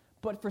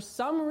 But for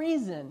some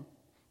reason,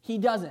 he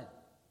doesn't.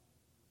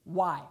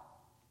 Why?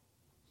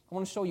 I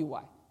want to show you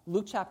why.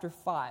 Luke chapter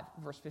 5,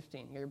 verse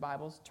 15. You got your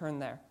Bibles? Turn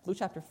there. Luke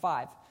chapter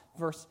 5,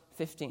 verse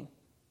 15.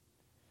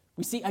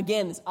 We see,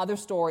 again, this other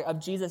story of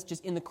Jesus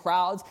just in the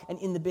crowds and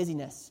in the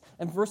busyness.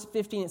 And verse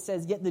 15, it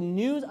says, "Yet the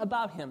news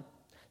about him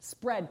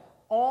spread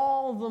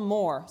all the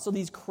more." So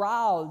these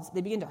crowds,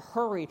 they begin to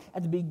hurry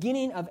at the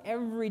beginning of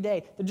every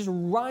day. They're just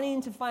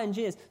running to find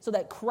Jesus so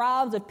that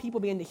crowds of people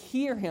begin to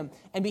hear him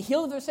and be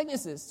healed of their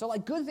sicknesses. So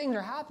good things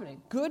are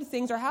happening. Good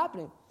things are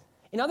happening.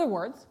 In other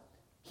words,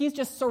 he's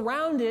just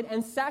surrounded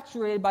and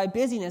saturated by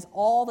busyness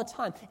all the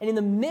time. And in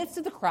the midst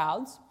of the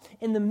crowds,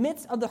 in the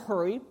midst of the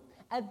hurry,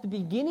 at the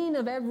beginning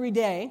of every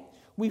day,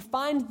 we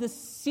find the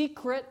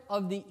secret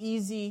of the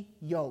easy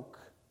yoke.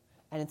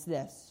 And it's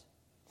this: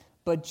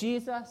 "But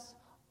Jesus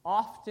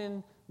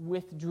often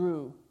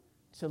withdrew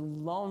to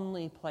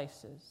lonely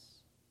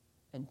places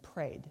and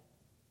prayed."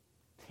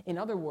 In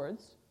other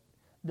words,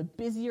 the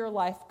busier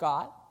life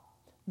got,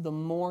 the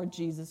more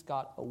Jesus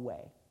got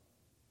away.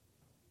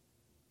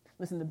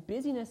 Listen, the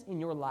busyness in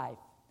your life,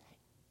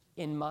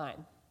 in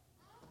mine,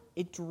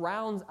 it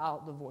drowns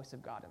out the voice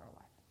of God in our life.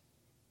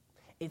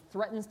 It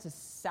threatens to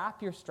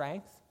sap your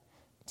strength,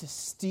 to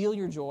steal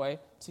your joy,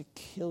 to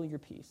kill your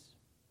peace.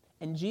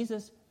 And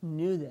Jesus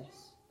knew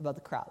this about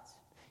the crowds.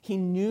 He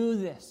knew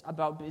this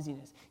about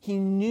busyness. He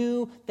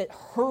knew that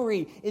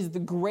hurry is the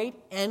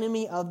great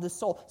enemy of the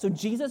soul. So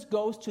Jesus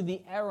goes to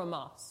the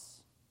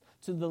eremos,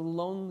 to the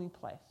lonely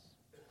place,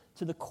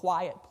 to the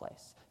quiet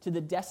place, to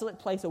the desolate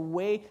place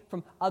away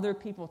from other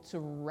people to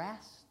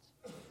rest,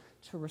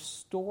 to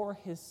restore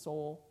his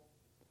soul,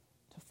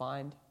 to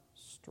find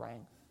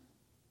strength.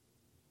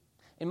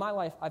 In my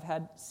life, I've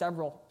had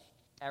several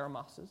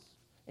eremoses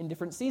in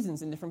different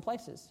seasons, in different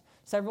places,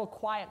 several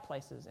quiet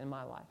places in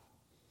my life.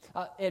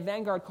 At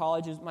Vanguard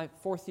College is my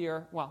fourth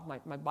year,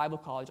 my Bible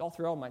college, all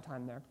throughout my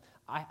time there,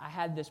 I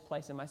had this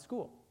place in my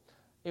school.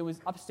 It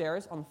was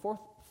upstairs on the fourth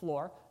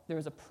floor. There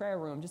was a prayer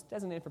room, just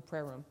designated for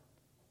prayer room.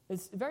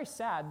 It's very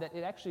sad that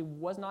it actually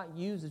was not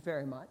used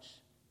very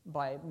much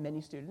by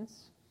many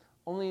students.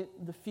 Only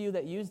the few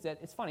that used it,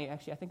 it's funny,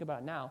 actually, I think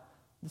about it now,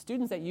 the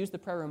students that use the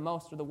prayer room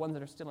most are the ones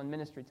that are still in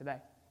ministry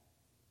today.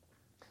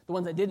 The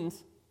ones that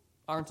didn't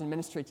aren't in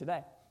ministry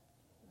today.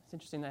 It's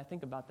interesting that I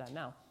think about that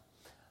now.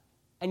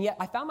 And yet,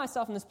 I found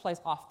myself in this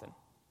place often.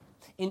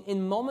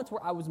 In moments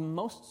where I was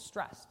most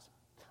stressed,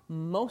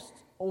 most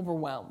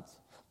overwhelmed,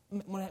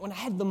 when I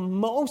had the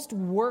most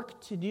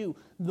work to do,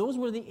 those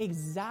were the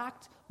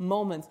exact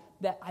moments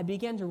that I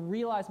began to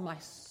realize my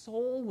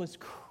soul was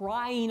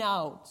crying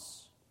out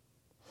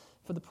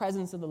for the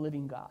presence of the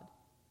living God.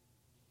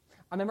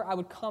 I remember I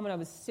would come and I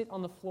would sit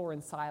on the floor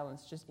in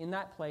silence, just in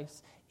that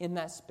place, in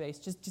that space,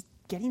 just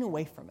getting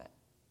away from it,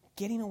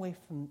 getting away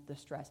from the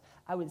stress.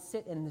 I would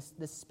sit in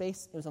this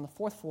space, it was on the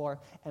fourth floor,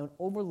 and would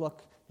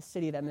overlook the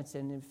city of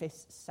Edmonton and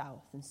face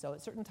south. And so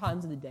at certain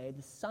times of the day,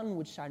 the sun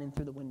would shine in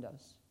through the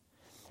windows.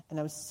 And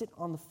I would sit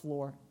on the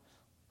floor,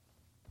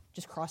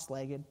 just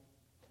cross-legged,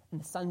 and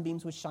the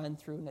sunbeams would shine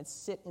through, and I'd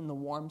sit in the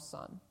warm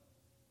sun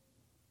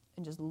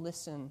and just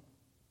listen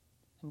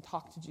and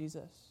talk to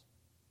Jesus.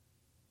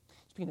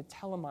 Just begin to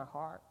tell him my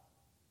heart,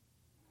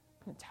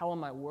 begin to tell him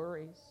my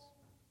worries,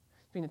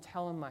 begin to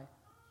tell him my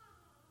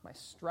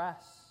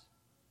stress.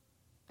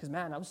 Because,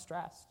 man, I was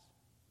stressed.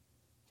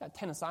 Got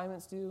 10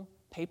 assignments due,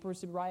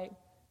 papers to write,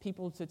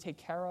 people to take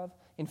care of.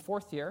 In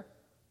fourth year, I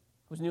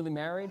was newly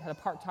married, had a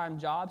part-time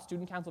job,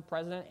 student council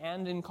president,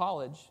 and in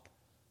college.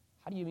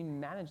 How do you even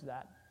manage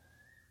that?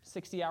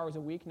 60 hours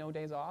a week, no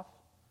days off.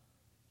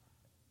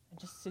 And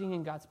just sitting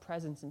in God's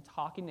presence and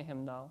talking to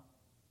him, though,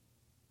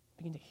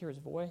 begin to hear his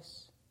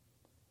voice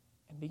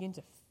and begin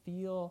to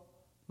feel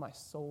my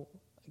soul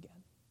again.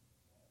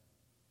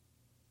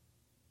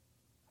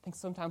 I think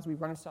sometimes we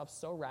run ourselves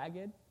so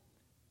ragged,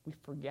 we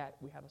forget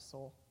we have a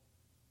soul.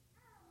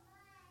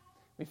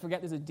 We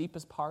forget there's a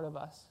deepest part of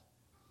us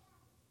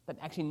that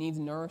actually needs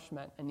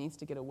nourishment and needs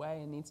to get away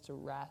and needs to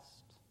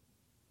rest.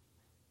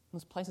 In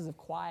those places of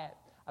quiet,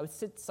 I would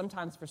sit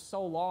sometimes for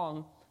so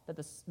long that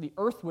the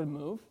earth would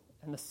move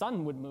and the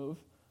sun would move,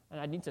 and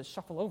I'd need to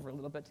shuffle over a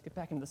little bit to get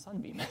back into the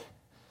sunbeam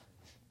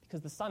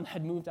because the sun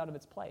had moved out of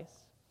its place.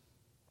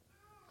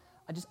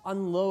 I'd just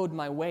unload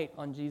my weight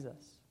on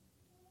Jesus,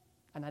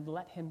 and I'd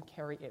let him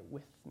carry it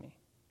with me.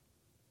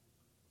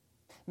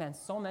 Man,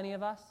 so many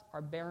of us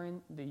are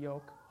bearing the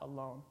yoke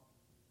alone.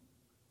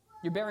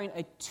 You're bearing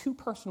a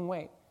two-person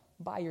weight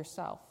by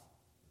yourself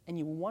and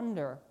you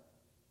wonder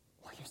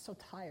why you're so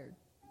tired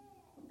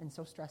and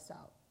so stressed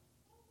out.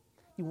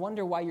 You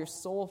wonder why your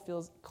soul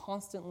feels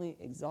constantly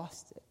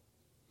exhausted.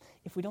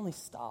 If we'd only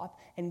stop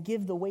and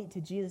give the weight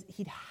to Jesus,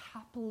 he'd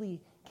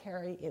happily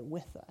carry it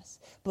with us.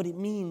 But it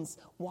means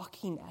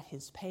walking at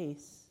his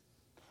pace.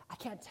 I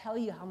can't tell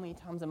you how many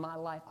times in my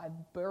life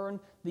I've burned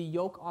the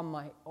yoke on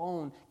my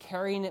own,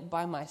 carrying it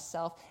by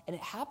myself. And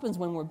it happens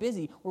when we're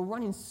busy. We're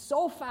running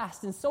so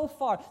fast and so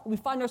far that we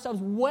find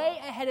ourselves way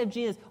ahead of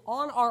Jesus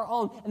on our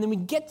own. And then we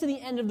get to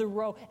the end of the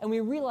row and we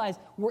realize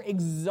we're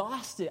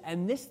exhausted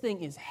and this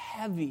thing is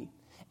heavy.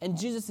 And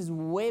Jesus is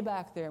way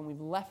back there and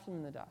we've left him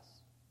in the dust.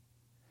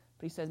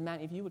 But he says, man,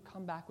 if you would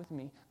come back with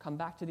me, come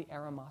back to the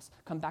eremos,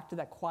 come back to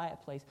that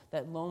quiet place,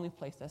 that lonely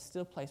place, that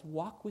still place,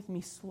 walk with me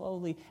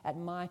slowly at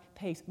my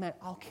pace. Man,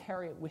 I'll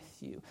carry it with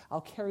you.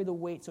 I'll carry the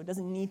weight so it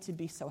doesn't need to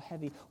be so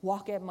heavy.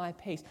 Walk at my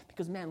pace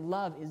because, man,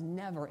 love is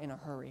never in a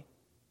hurry.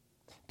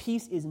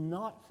 Peace is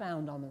not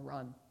found on the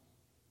run.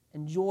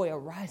 And joy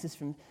arises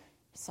from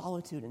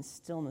solitude and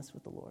stillness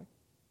with the Lord.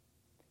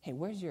 Hey,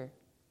 where's your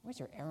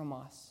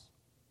eremos?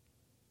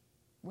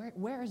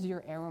 Where's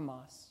your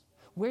eremos?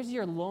 Where's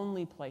your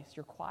lonely place,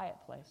 your quiet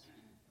place?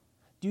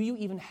 Do you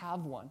even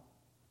have one?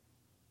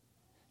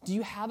 Do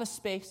you have a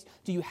space?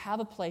 Do you have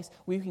a place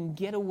where you can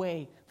get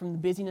away from the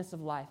busyness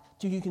of life?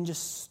 So you can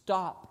just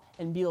stop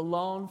and be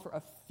alone for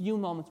a few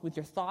moments with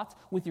your thoughts,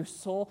 with your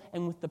soul,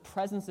 and with the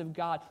presence of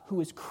God who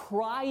is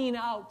crying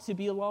out to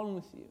be alone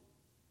with you,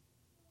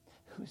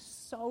 who is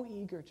so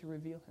eager to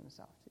reveal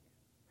himself to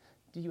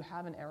you? Do you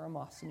have an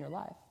eremos in your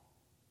life?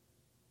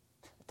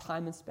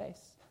 Time and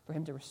space for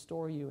him to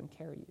restore you and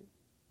carry you.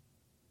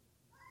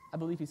 I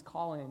believe he's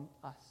calling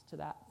us to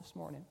that this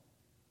morning.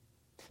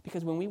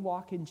 Because when we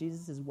walk in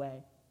Jesus'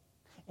 way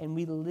and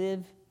we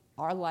live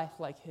our life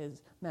like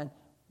his, man,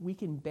 we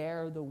can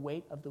bear the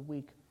weight of the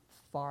week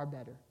far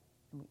better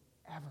than we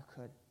ever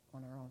could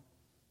on our own.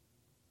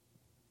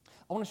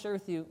 I want to share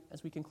with you,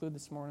 as we conclude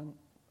this morning,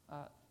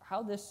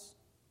 how this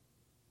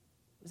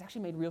was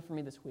actually made real for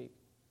me this week.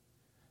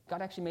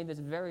 God actually made this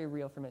very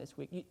real for me this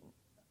week.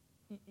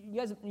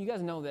 You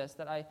guys know this,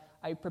 that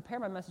I prepare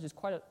my messages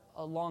quite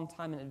a long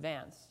time in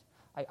advance.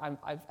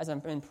 As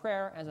I'm in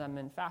prayer, as I'm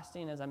in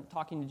fasting, as I'm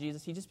talking to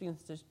Jesus, he just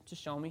begins to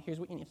show me, here's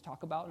what you need to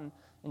talk about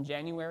in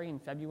January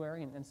and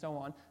February and so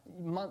on,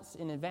 months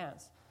in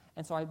advance.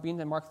 And so I begin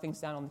to mark things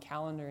down on the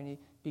calendar, and he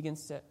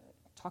begins to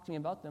talk to me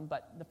about them.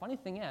 But the funny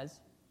thing is,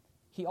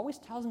 he always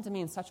tells them to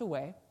me in such a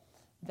way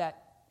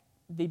that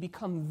they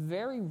become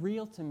very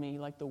real to me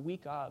like the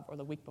week of or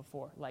the week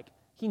before. Like,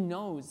 he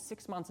knows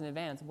 6 months in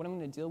advance what I'm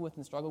going to deal with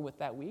and struggle with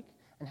that week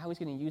and how he's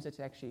going to use it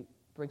to actually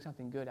bring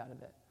something good out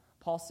of it.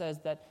 Paul says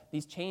that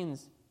these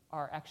chains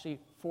are actually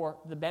for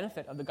the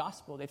benefit of the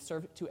gospel. They've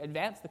served to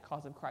advance the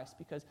cause of Christ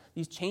because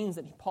these chains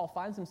that Paul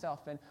finds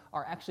himself in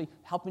are actually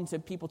helping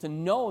people to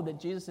know that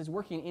Jesus is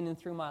working in and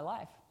through my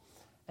life.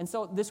 And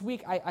so this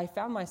week I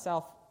found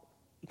myself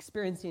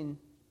experiencing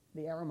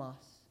the eremos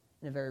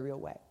in a very real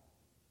way.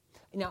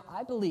 Now,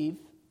 I believe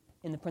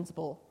in the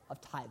principle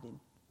of tithing.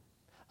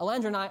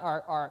 Alandra and I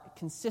are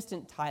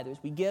consistent tithers.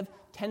 We give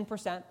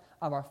 10%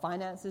 of our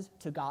finances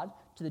to God,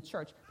 to the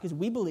church, because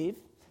we believe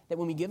that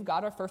when we give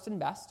God our first and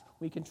best,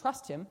 we can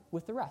trust him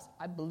with the rest.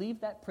 I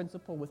believe that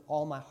principle with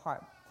all my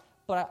heart.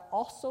 But I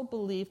also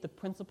believe the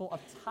principle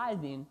of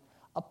tithing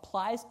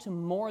applies to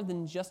more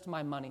than just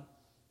my money.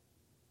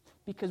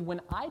 Because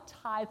when I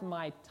tithe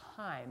my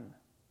time,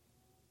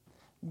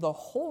 the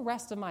whole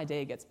rest of my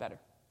day gets better.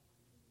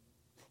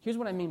 Here's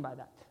what I mean by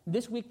that.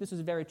 This week, this was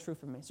very true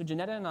for me. So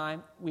Janetta and I,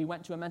 we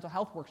went to a mental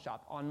health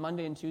workshop on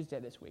Monday and Tuesday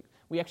this week.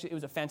 It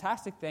was a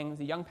fantastic thing. It was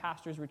a young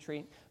pastor's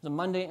retreat. It was a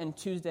Monday and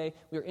Tuesday.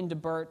 We were in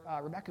DeBert.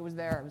 Rebecca was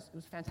there. It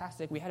was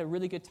fantastic. We had a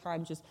really good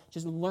time just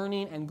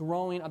learning and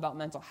growing about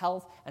mental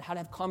health and how to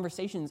have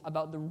conversations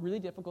about the really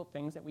difficult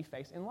things that we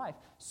face in life.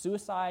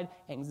 Suicide,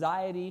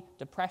 anxiety,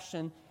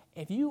 depression.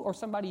 If you or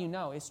somebody you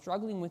know is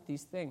struggling with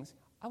these things,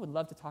 I would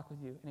love to talk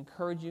with you and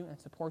encourage you and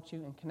support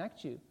you and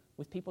connect you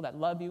with people that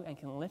love you and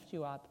can lift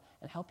you up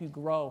and help you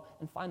grow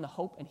and find the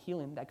hope and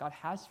healing that God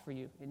has for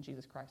you in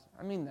Jesus Christ.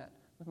 I mean that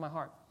with my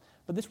heart.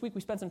 But this week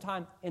we spent some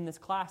time in this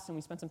class and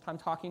we spent some time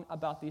talking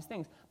about these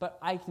things. But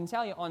I can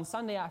tell you, on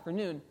Sunday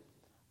afternoon,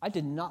 I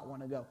did not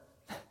want to go.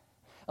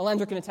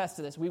 Alandra can attest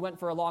to this. We went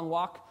for a long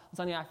walk on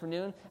Sunday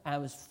afternoon, and I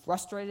was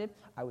frustrated,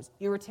 I was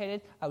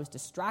irritated, I was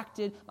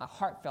distracted, my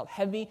heart felt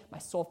heavy, my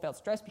soul felt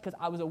stressed because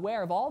I was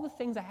aware of all the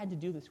things I had to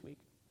do this week.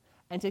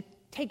 And to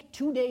take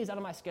 2 days out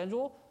of my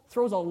schedule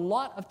throws a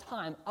lot of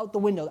time out the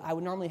window that I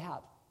would normally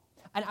have.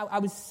 And I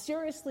was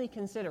seriously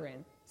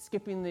considering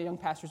skipping the young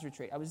pastor's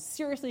retreat. I was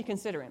seriously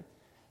considering.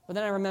 But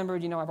then I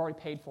remembered, I've already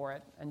paid for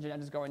it, and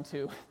Jeanetta's going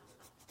too.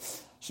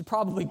 Should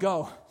probably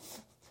go.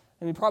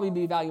 And it'd probably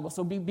be valuable.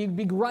 So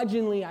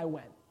begrudgingly I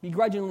went.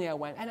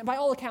 And by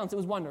all accounts, it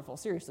was wonderful.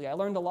 Seriously, I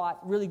learned a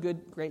lot, really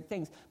good, great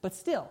things. But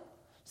still,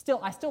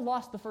 I still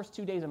lost the first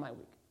 2 days of my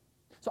week.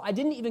 So I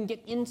didn't even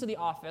get into the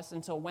office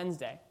until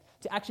Wednesday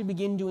to actually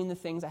begin doing the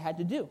things I had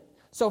to do.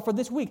 So for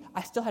this week,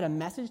 I still had a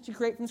message to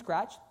create from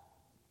scratch.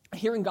 a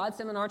Hearing God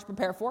seminar to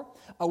prepare for,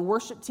 a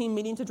worship team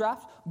meeting to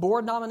draft,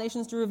 board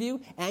nominations to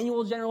review,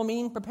 annual general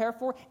meeting to prepare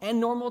for, and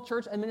normal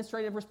church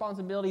administrative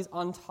responsibilities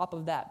on top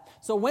of that.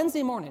 So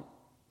Wednesday morning,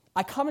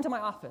 I come into my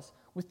office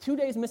with 2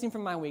 days missing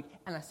from my week,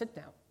 and I sit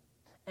down,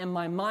 and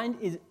my mind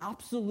is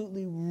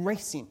absolutely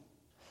racing.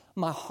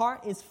 My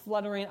heart is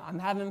fluttering. I'm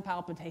having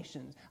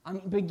palpitations. I'm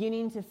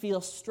beginning to feel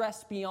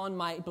stressed beyond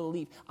my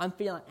belief. I'm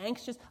feeling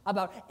anxious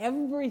about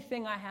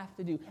everything I have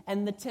to do.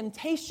 And the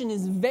temptation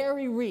is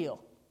very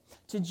real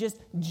to just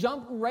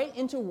jump right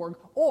into work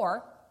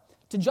or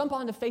to jump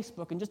onto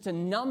Facebook and just to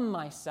numb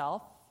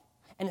myself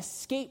and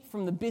escape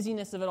from the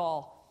busyness of it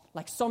all,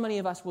 like so many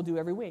of us will do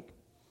every week.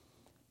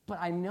 But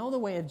I know the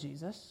way of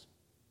Jesus.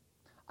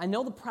 I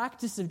know the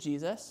practice of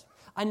Jesus.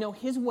 I know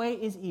his way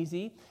is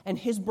easy and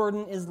his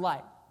burden is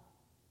light.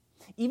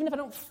 Even if I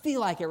don't feel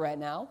like it right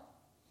now,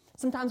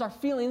 sometimes our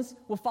feelings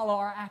will follow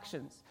our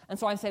actions. And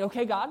so I say,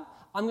 okay, God,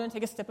 I'm going to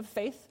take a step of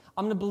faith.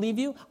 I'm going to believe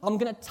you. I'm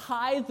going to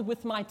tithe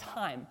with my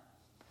time.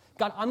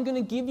 God, I'm going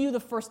to give you the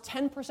first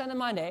 10% of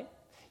my day.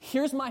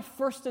 Here's my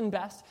first and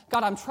best.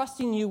 God, I'm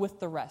trusting you with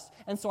the rest.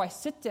 And so I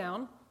sit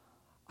down,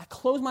 I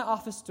close my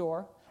office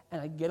door,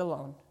 and I get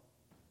alone.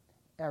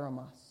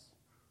 Eremos.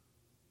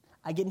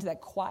 I get into that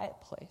quiet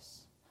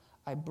place.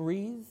 I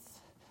breathe.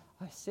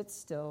 I sit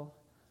still.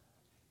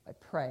 I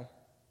pray.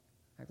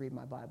 I read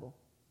my Bible.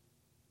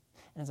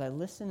 And as I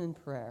listen in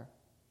prayer,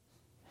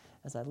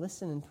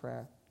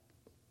 the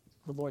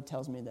Lord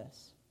tells me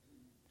this.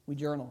 We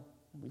journal.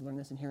 We learn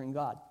this in Hearing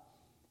God.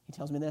 He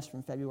tells me this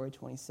from February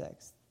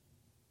 26th.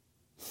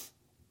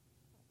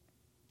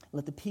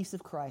 Let the peace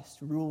of Christ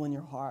rule in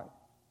your heart,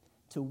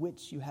 to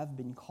which you have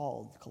been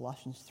called.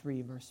 Colossians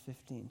 3, verse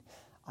 15.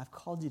 I've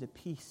called you to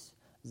peace,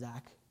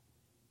 Zach.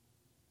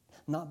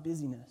 Not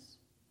busyness.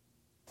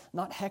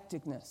 Not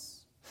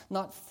hecticness.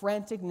 Not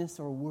franticness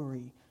or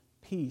worry.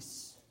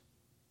 Peace.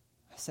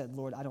 I said,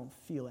 Lord, I don't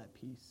feel at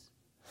peace.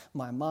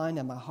 My mind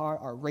and my heart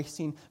are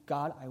racing.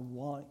 God, I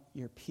want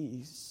your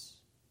peace.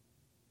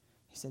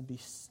 He said, be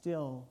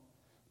still,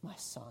 my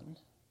son.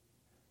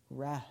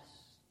 Rest.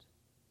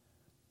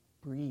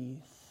 Breathe.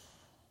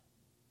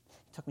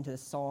 He took me to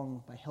this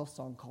song by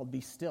Hillsong called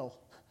Be Still.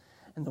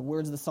 And the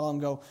words of the song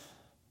go,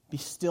 be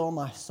still,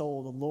 my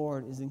soul, the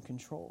Lord is in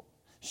control.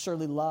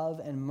 Surely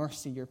love and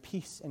mercy, your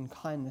peace and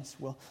kindness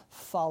will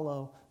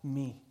follow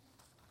me.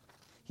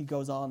 He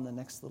goes on the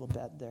next little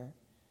bit there.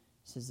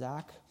 He says,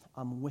 Zach,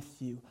 I'm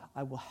with you.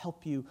 I will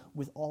help you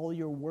with all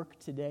your work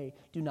today.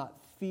 Do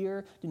not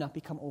fear. Do not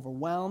become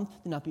overwhelmed.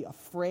 Do not be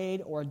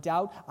afraid or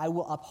doubt. I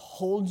will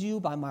uphold you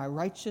by my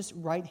righteous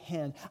right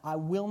hand. I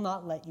will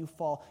not let you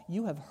fall.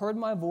 You have heard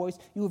my voice.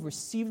 You have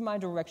received my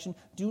direction.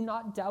 Do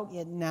not doubt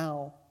it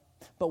now.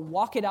 But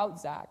walk it out,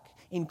 Zach,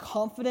 in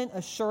confident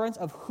assurance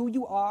of who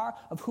you are,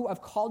 of who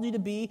I've called you to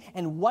be,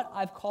 and what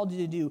I've called you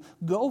to do.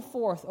 Go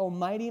forth, O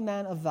mighty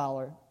man of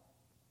valor,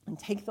 and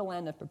take the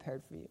land I've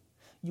prepared for you.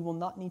 You will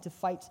not need to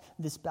fight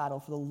this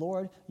battle, for the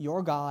Lord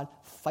your God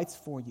fights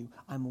for you.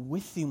 I'm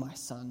with you, my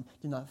son.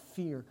 Do not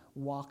fear.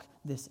 Walk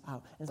this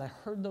out. As I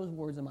heard those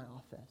words in my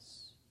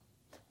office,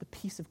 the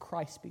peace of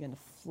Christ began to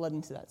flood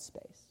into that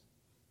space.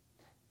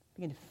 I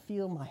began to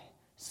feel my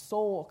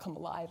soul come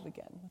alive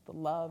again with the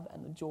love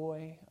and the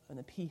joy and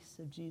the peace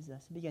of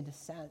Jesus. I began to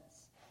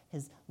sense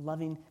his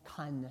loving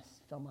kindness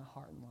fill my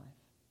heart and life.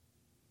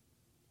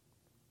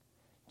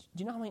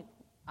 Do you know how many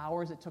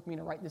hours it took me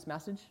to write this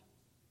message?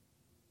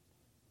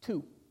 2.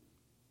 Do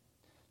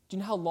you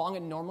know how long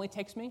it normally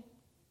takes me?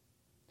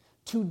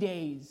 2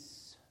 days.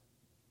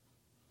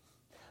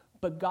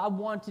 But God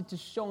wanted to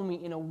show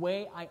me in a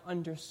way I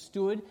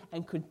understood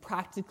and could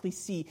practically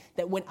see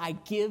that when I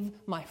give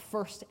my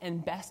first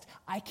and best,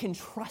 I can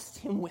trust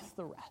him with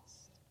the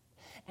rest.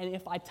 And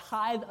if I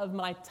tithe of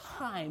my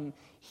time,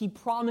 he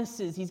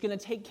promises he's going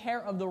to take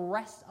care of the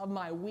rest of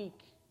my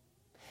week.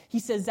 He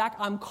says, Zach,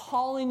 I'm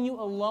calling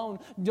you alone.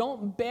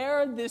 Don't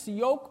bear this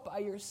yoke by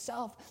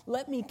yourself.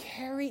 Let me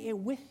carry it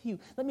with you.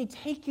 Let me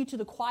take you to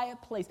the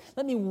quiet place.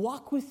 Let me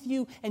walk with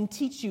you and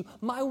teach you.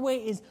 My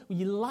way is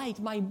light.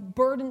 My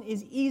burden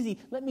is easy.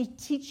 Let me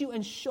teach you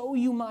and show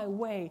you my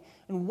way.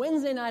 And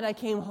Wednesday night I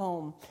came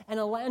home, and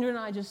Alandra and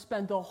I just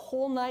spent the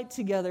whole night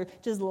together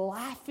just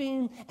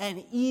laughing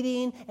and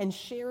eating and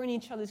sharing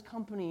each other's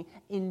company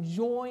in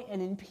joy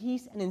and in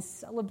peace and in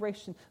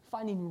celebration,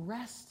 finding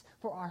rest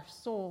for our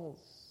souls.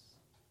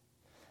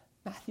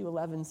 Matthew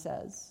 11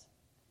 says,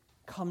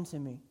 come to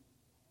me,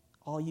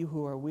 all you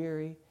who are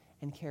weary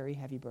and carry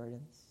heavy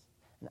burdens,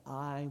 and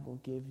I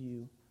will give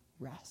you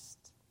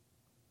rest.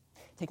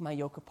 Take my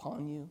yoke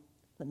upon you.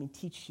 Let me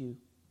teach you,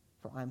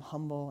 for I am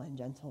humble and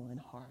gentle in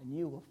heart, and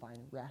you will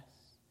find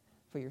rest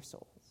for your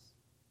souls.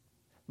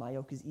 My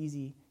yoke is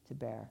easy to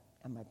bear,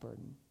 and my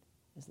burden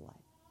is light.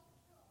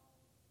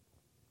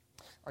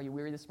 Are you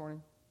weary this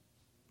morning?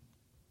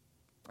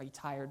 Are you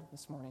tired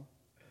this morning?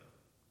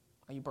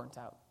 Are you burnt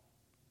out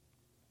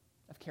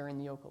of carrying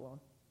the yoke alone?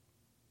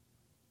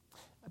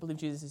 I believe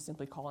Jesus is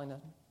simply calling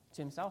us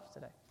to himself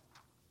today.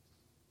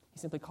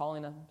 He's simply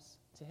calling us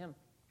to him.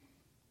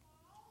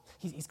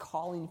 He's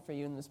calling for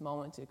you in this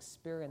moment to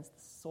experience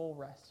the soul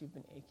rest you've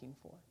been aching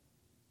for.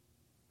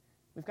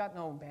 We've got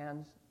no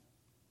band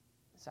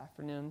this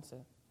afternoon to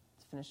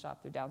finish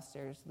up. They're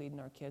downstairs leading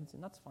our kids,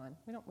 and that's fine.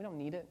 We don't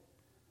need it.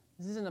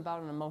 This isn't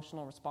about an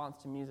emotional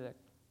response to music.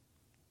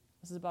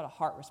 This is about a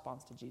heart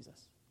response to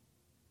Jesus.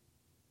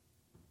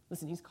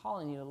 Listen, he's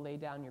calling you to lay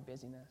down your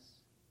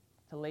busyness,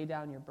 to lay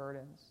down your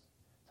burdens,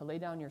 to lay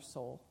down your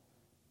soul,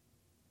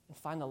 and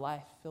find a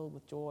life filled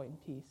with joy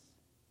and peace.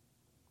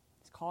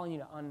 He's calling you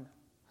to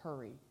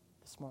unhurry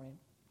this morning.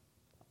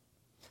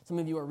 Some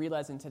of you are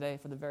realizing today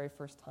for the very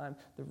first time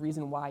the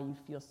reason why you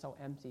feel so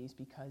empty is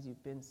because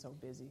you've been so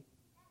busy.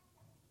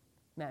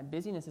 Man,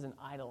 busyness is an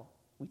idol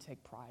we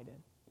take pride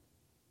in.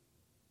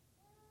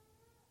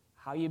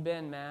 How you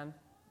been, man?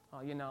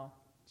 Oh,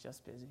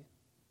 just busy.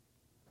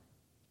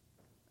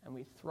 And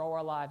we throw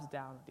our lives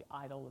down at the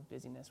idol of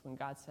busyness when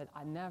God said,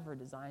 I never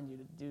designed you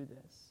to do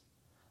this.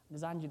 I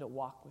designed you to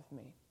walk with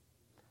me,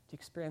 to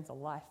experience a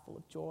life full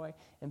of joy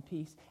and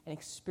peace. And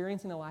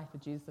experiencing the life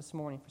of Jesus this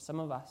morning, for some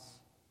of us,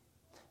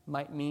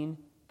 might mean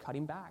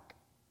cutting back,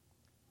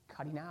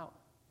 cutting out,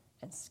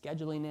 and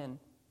scheduling in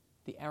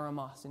the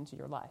eremos into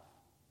your life.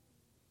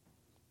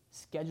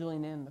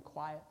 Scheduling in the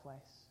quiet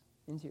place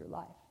into your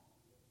life.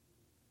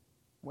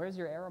 Where's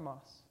your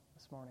eremos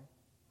this morning?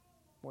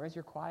 Where's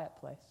your quiet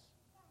place?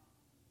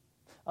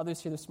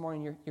 Others here this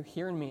morning, you're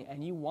hearing me,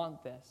 and you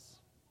want this.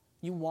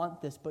 You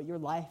want this, but your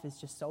life is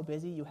just so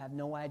busy, you have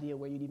no idea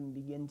where you'd even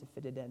begin to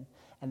fit it in.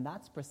 And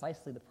that's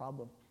precisely the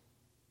problem.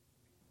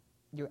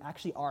 You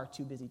actually are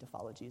too busy to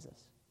follow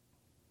Jesus.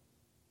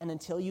 And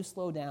until you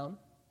slow down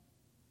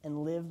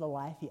and live the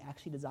life he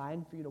actually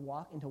designed for you to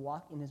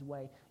walk in his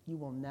way, you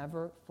will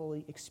never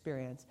fully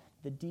experience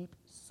the deep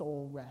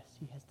soul rest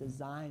he has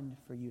designed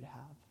for you to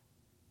have.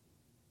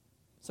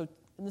 So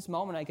in this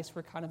moment, I guess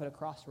we're kind of at a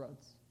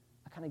crossroads,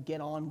 a kind of get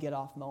on, get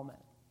off moment.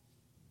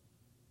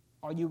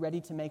 Are you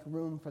ready to make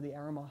room for the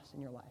eremos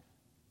in your life?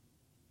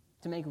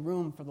 To make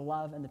room for the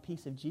love and the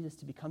peace of Jesus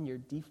to become your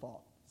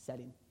default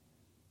setting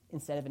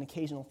instead of an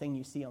occasional thing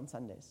you see on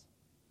Sundays?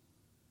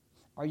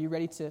 Are you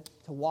ready to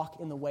walk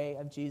in the way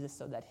of Jesus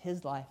so that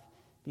his life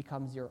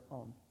becomes your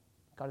own?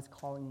 God is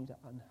calling you to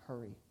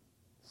unhurry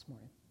this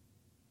morning.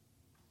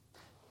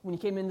 When you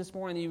came in this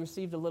morning, you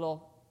received a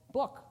little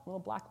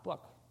black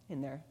book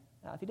in there.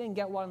 If you didn't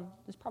get one,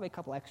 there's probably a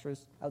couple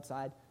extras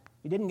outside.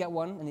 If you didn't get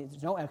one and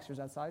there's no extras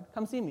outside,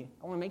 come see me.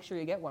 I want to make sure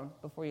you get one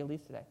before you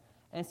leave today.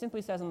 And it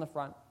simply says on the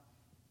front,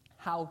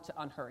 how to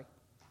unhurry.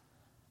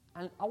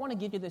 And I want to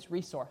give you this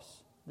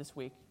resource this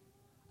week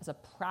as a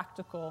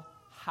practical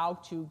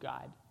how-to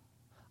guide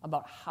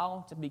about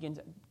how to begin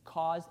to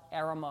cause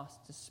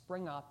eremos to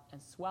spring up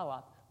and swell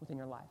up within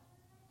your life.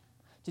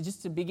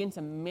 To begin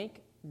to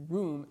make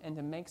room and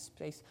to make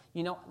space.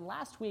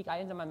 Last week I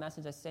ended my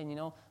message by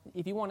saying,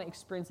 if you want to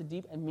experience the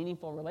deep and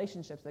meaningful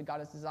relationships that God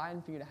has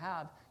designed for you to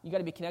have, you got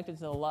to be connected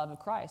to the love of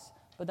Christ.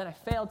 But then I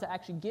failed to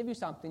actually give you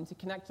something to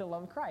connect to the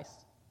love of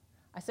Christ.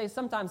 I say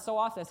sometimes, so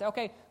often, I say,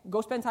 okay,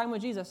 go spend time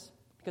with Jesus,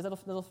 because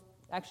it'll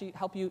actually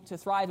help you to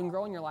thrive and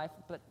grow in your life,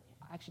 but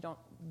I actually don't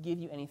give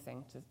you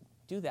anything to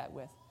do that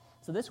with.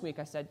 So this week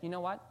I said, you know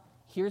what?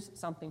 Here's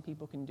something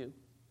people can do.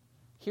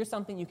 Here's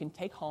something you can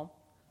take home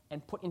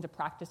and put into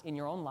practice in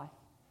your own life,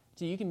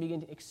 so you can begin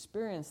to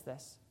experience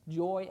this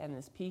joy and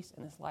this peace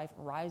and this life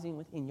rising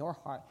within your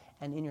heart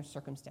and in your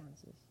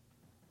circumstances.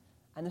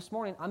 And this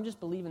morning, I'm just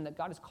believing that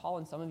God is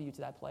calling some of you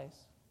to that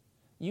place.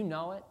 You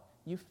know it.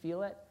 You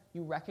feel it.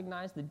 You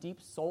recognize the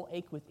deep soul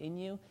ache within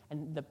you,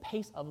 and the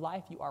pace of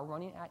life you are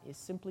running at is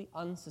simply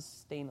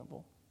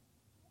unsustainable.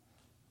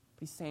 But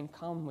he's saying,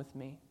 come with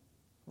me.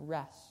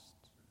 Rest.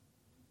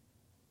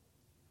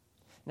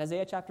 In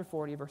Isaiah chapter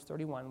 40, verse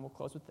 31, we'll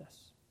close with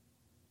this.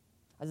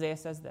 Isaiah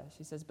says this.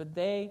 He says, but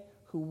they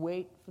who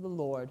wait for the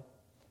Lord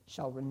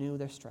shall renew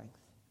their strength.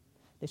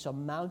 They shall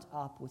mount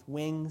up with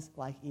wings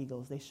like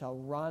eagles. They shall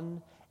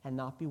run and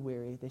not be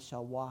weary. They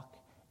shall walk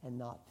and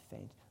not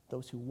faint.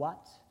 Those who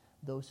what?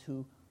 Those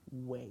who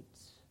wait.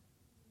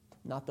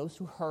 Not those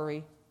who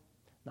hurry,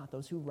 not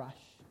those who rush,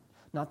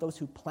 not those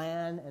who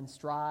plan and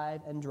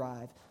strive and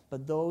drive,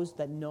 but those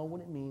that know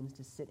what it means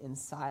to sit in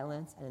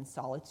silence and in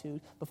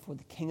solitude before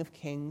the King of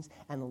Kings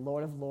and the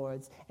Lord of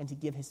Lords, and to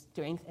give his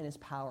strength and his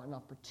power an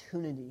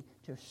opportunity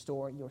to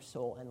restore your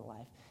soul and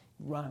life.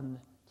 Run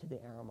to the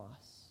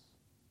eremos.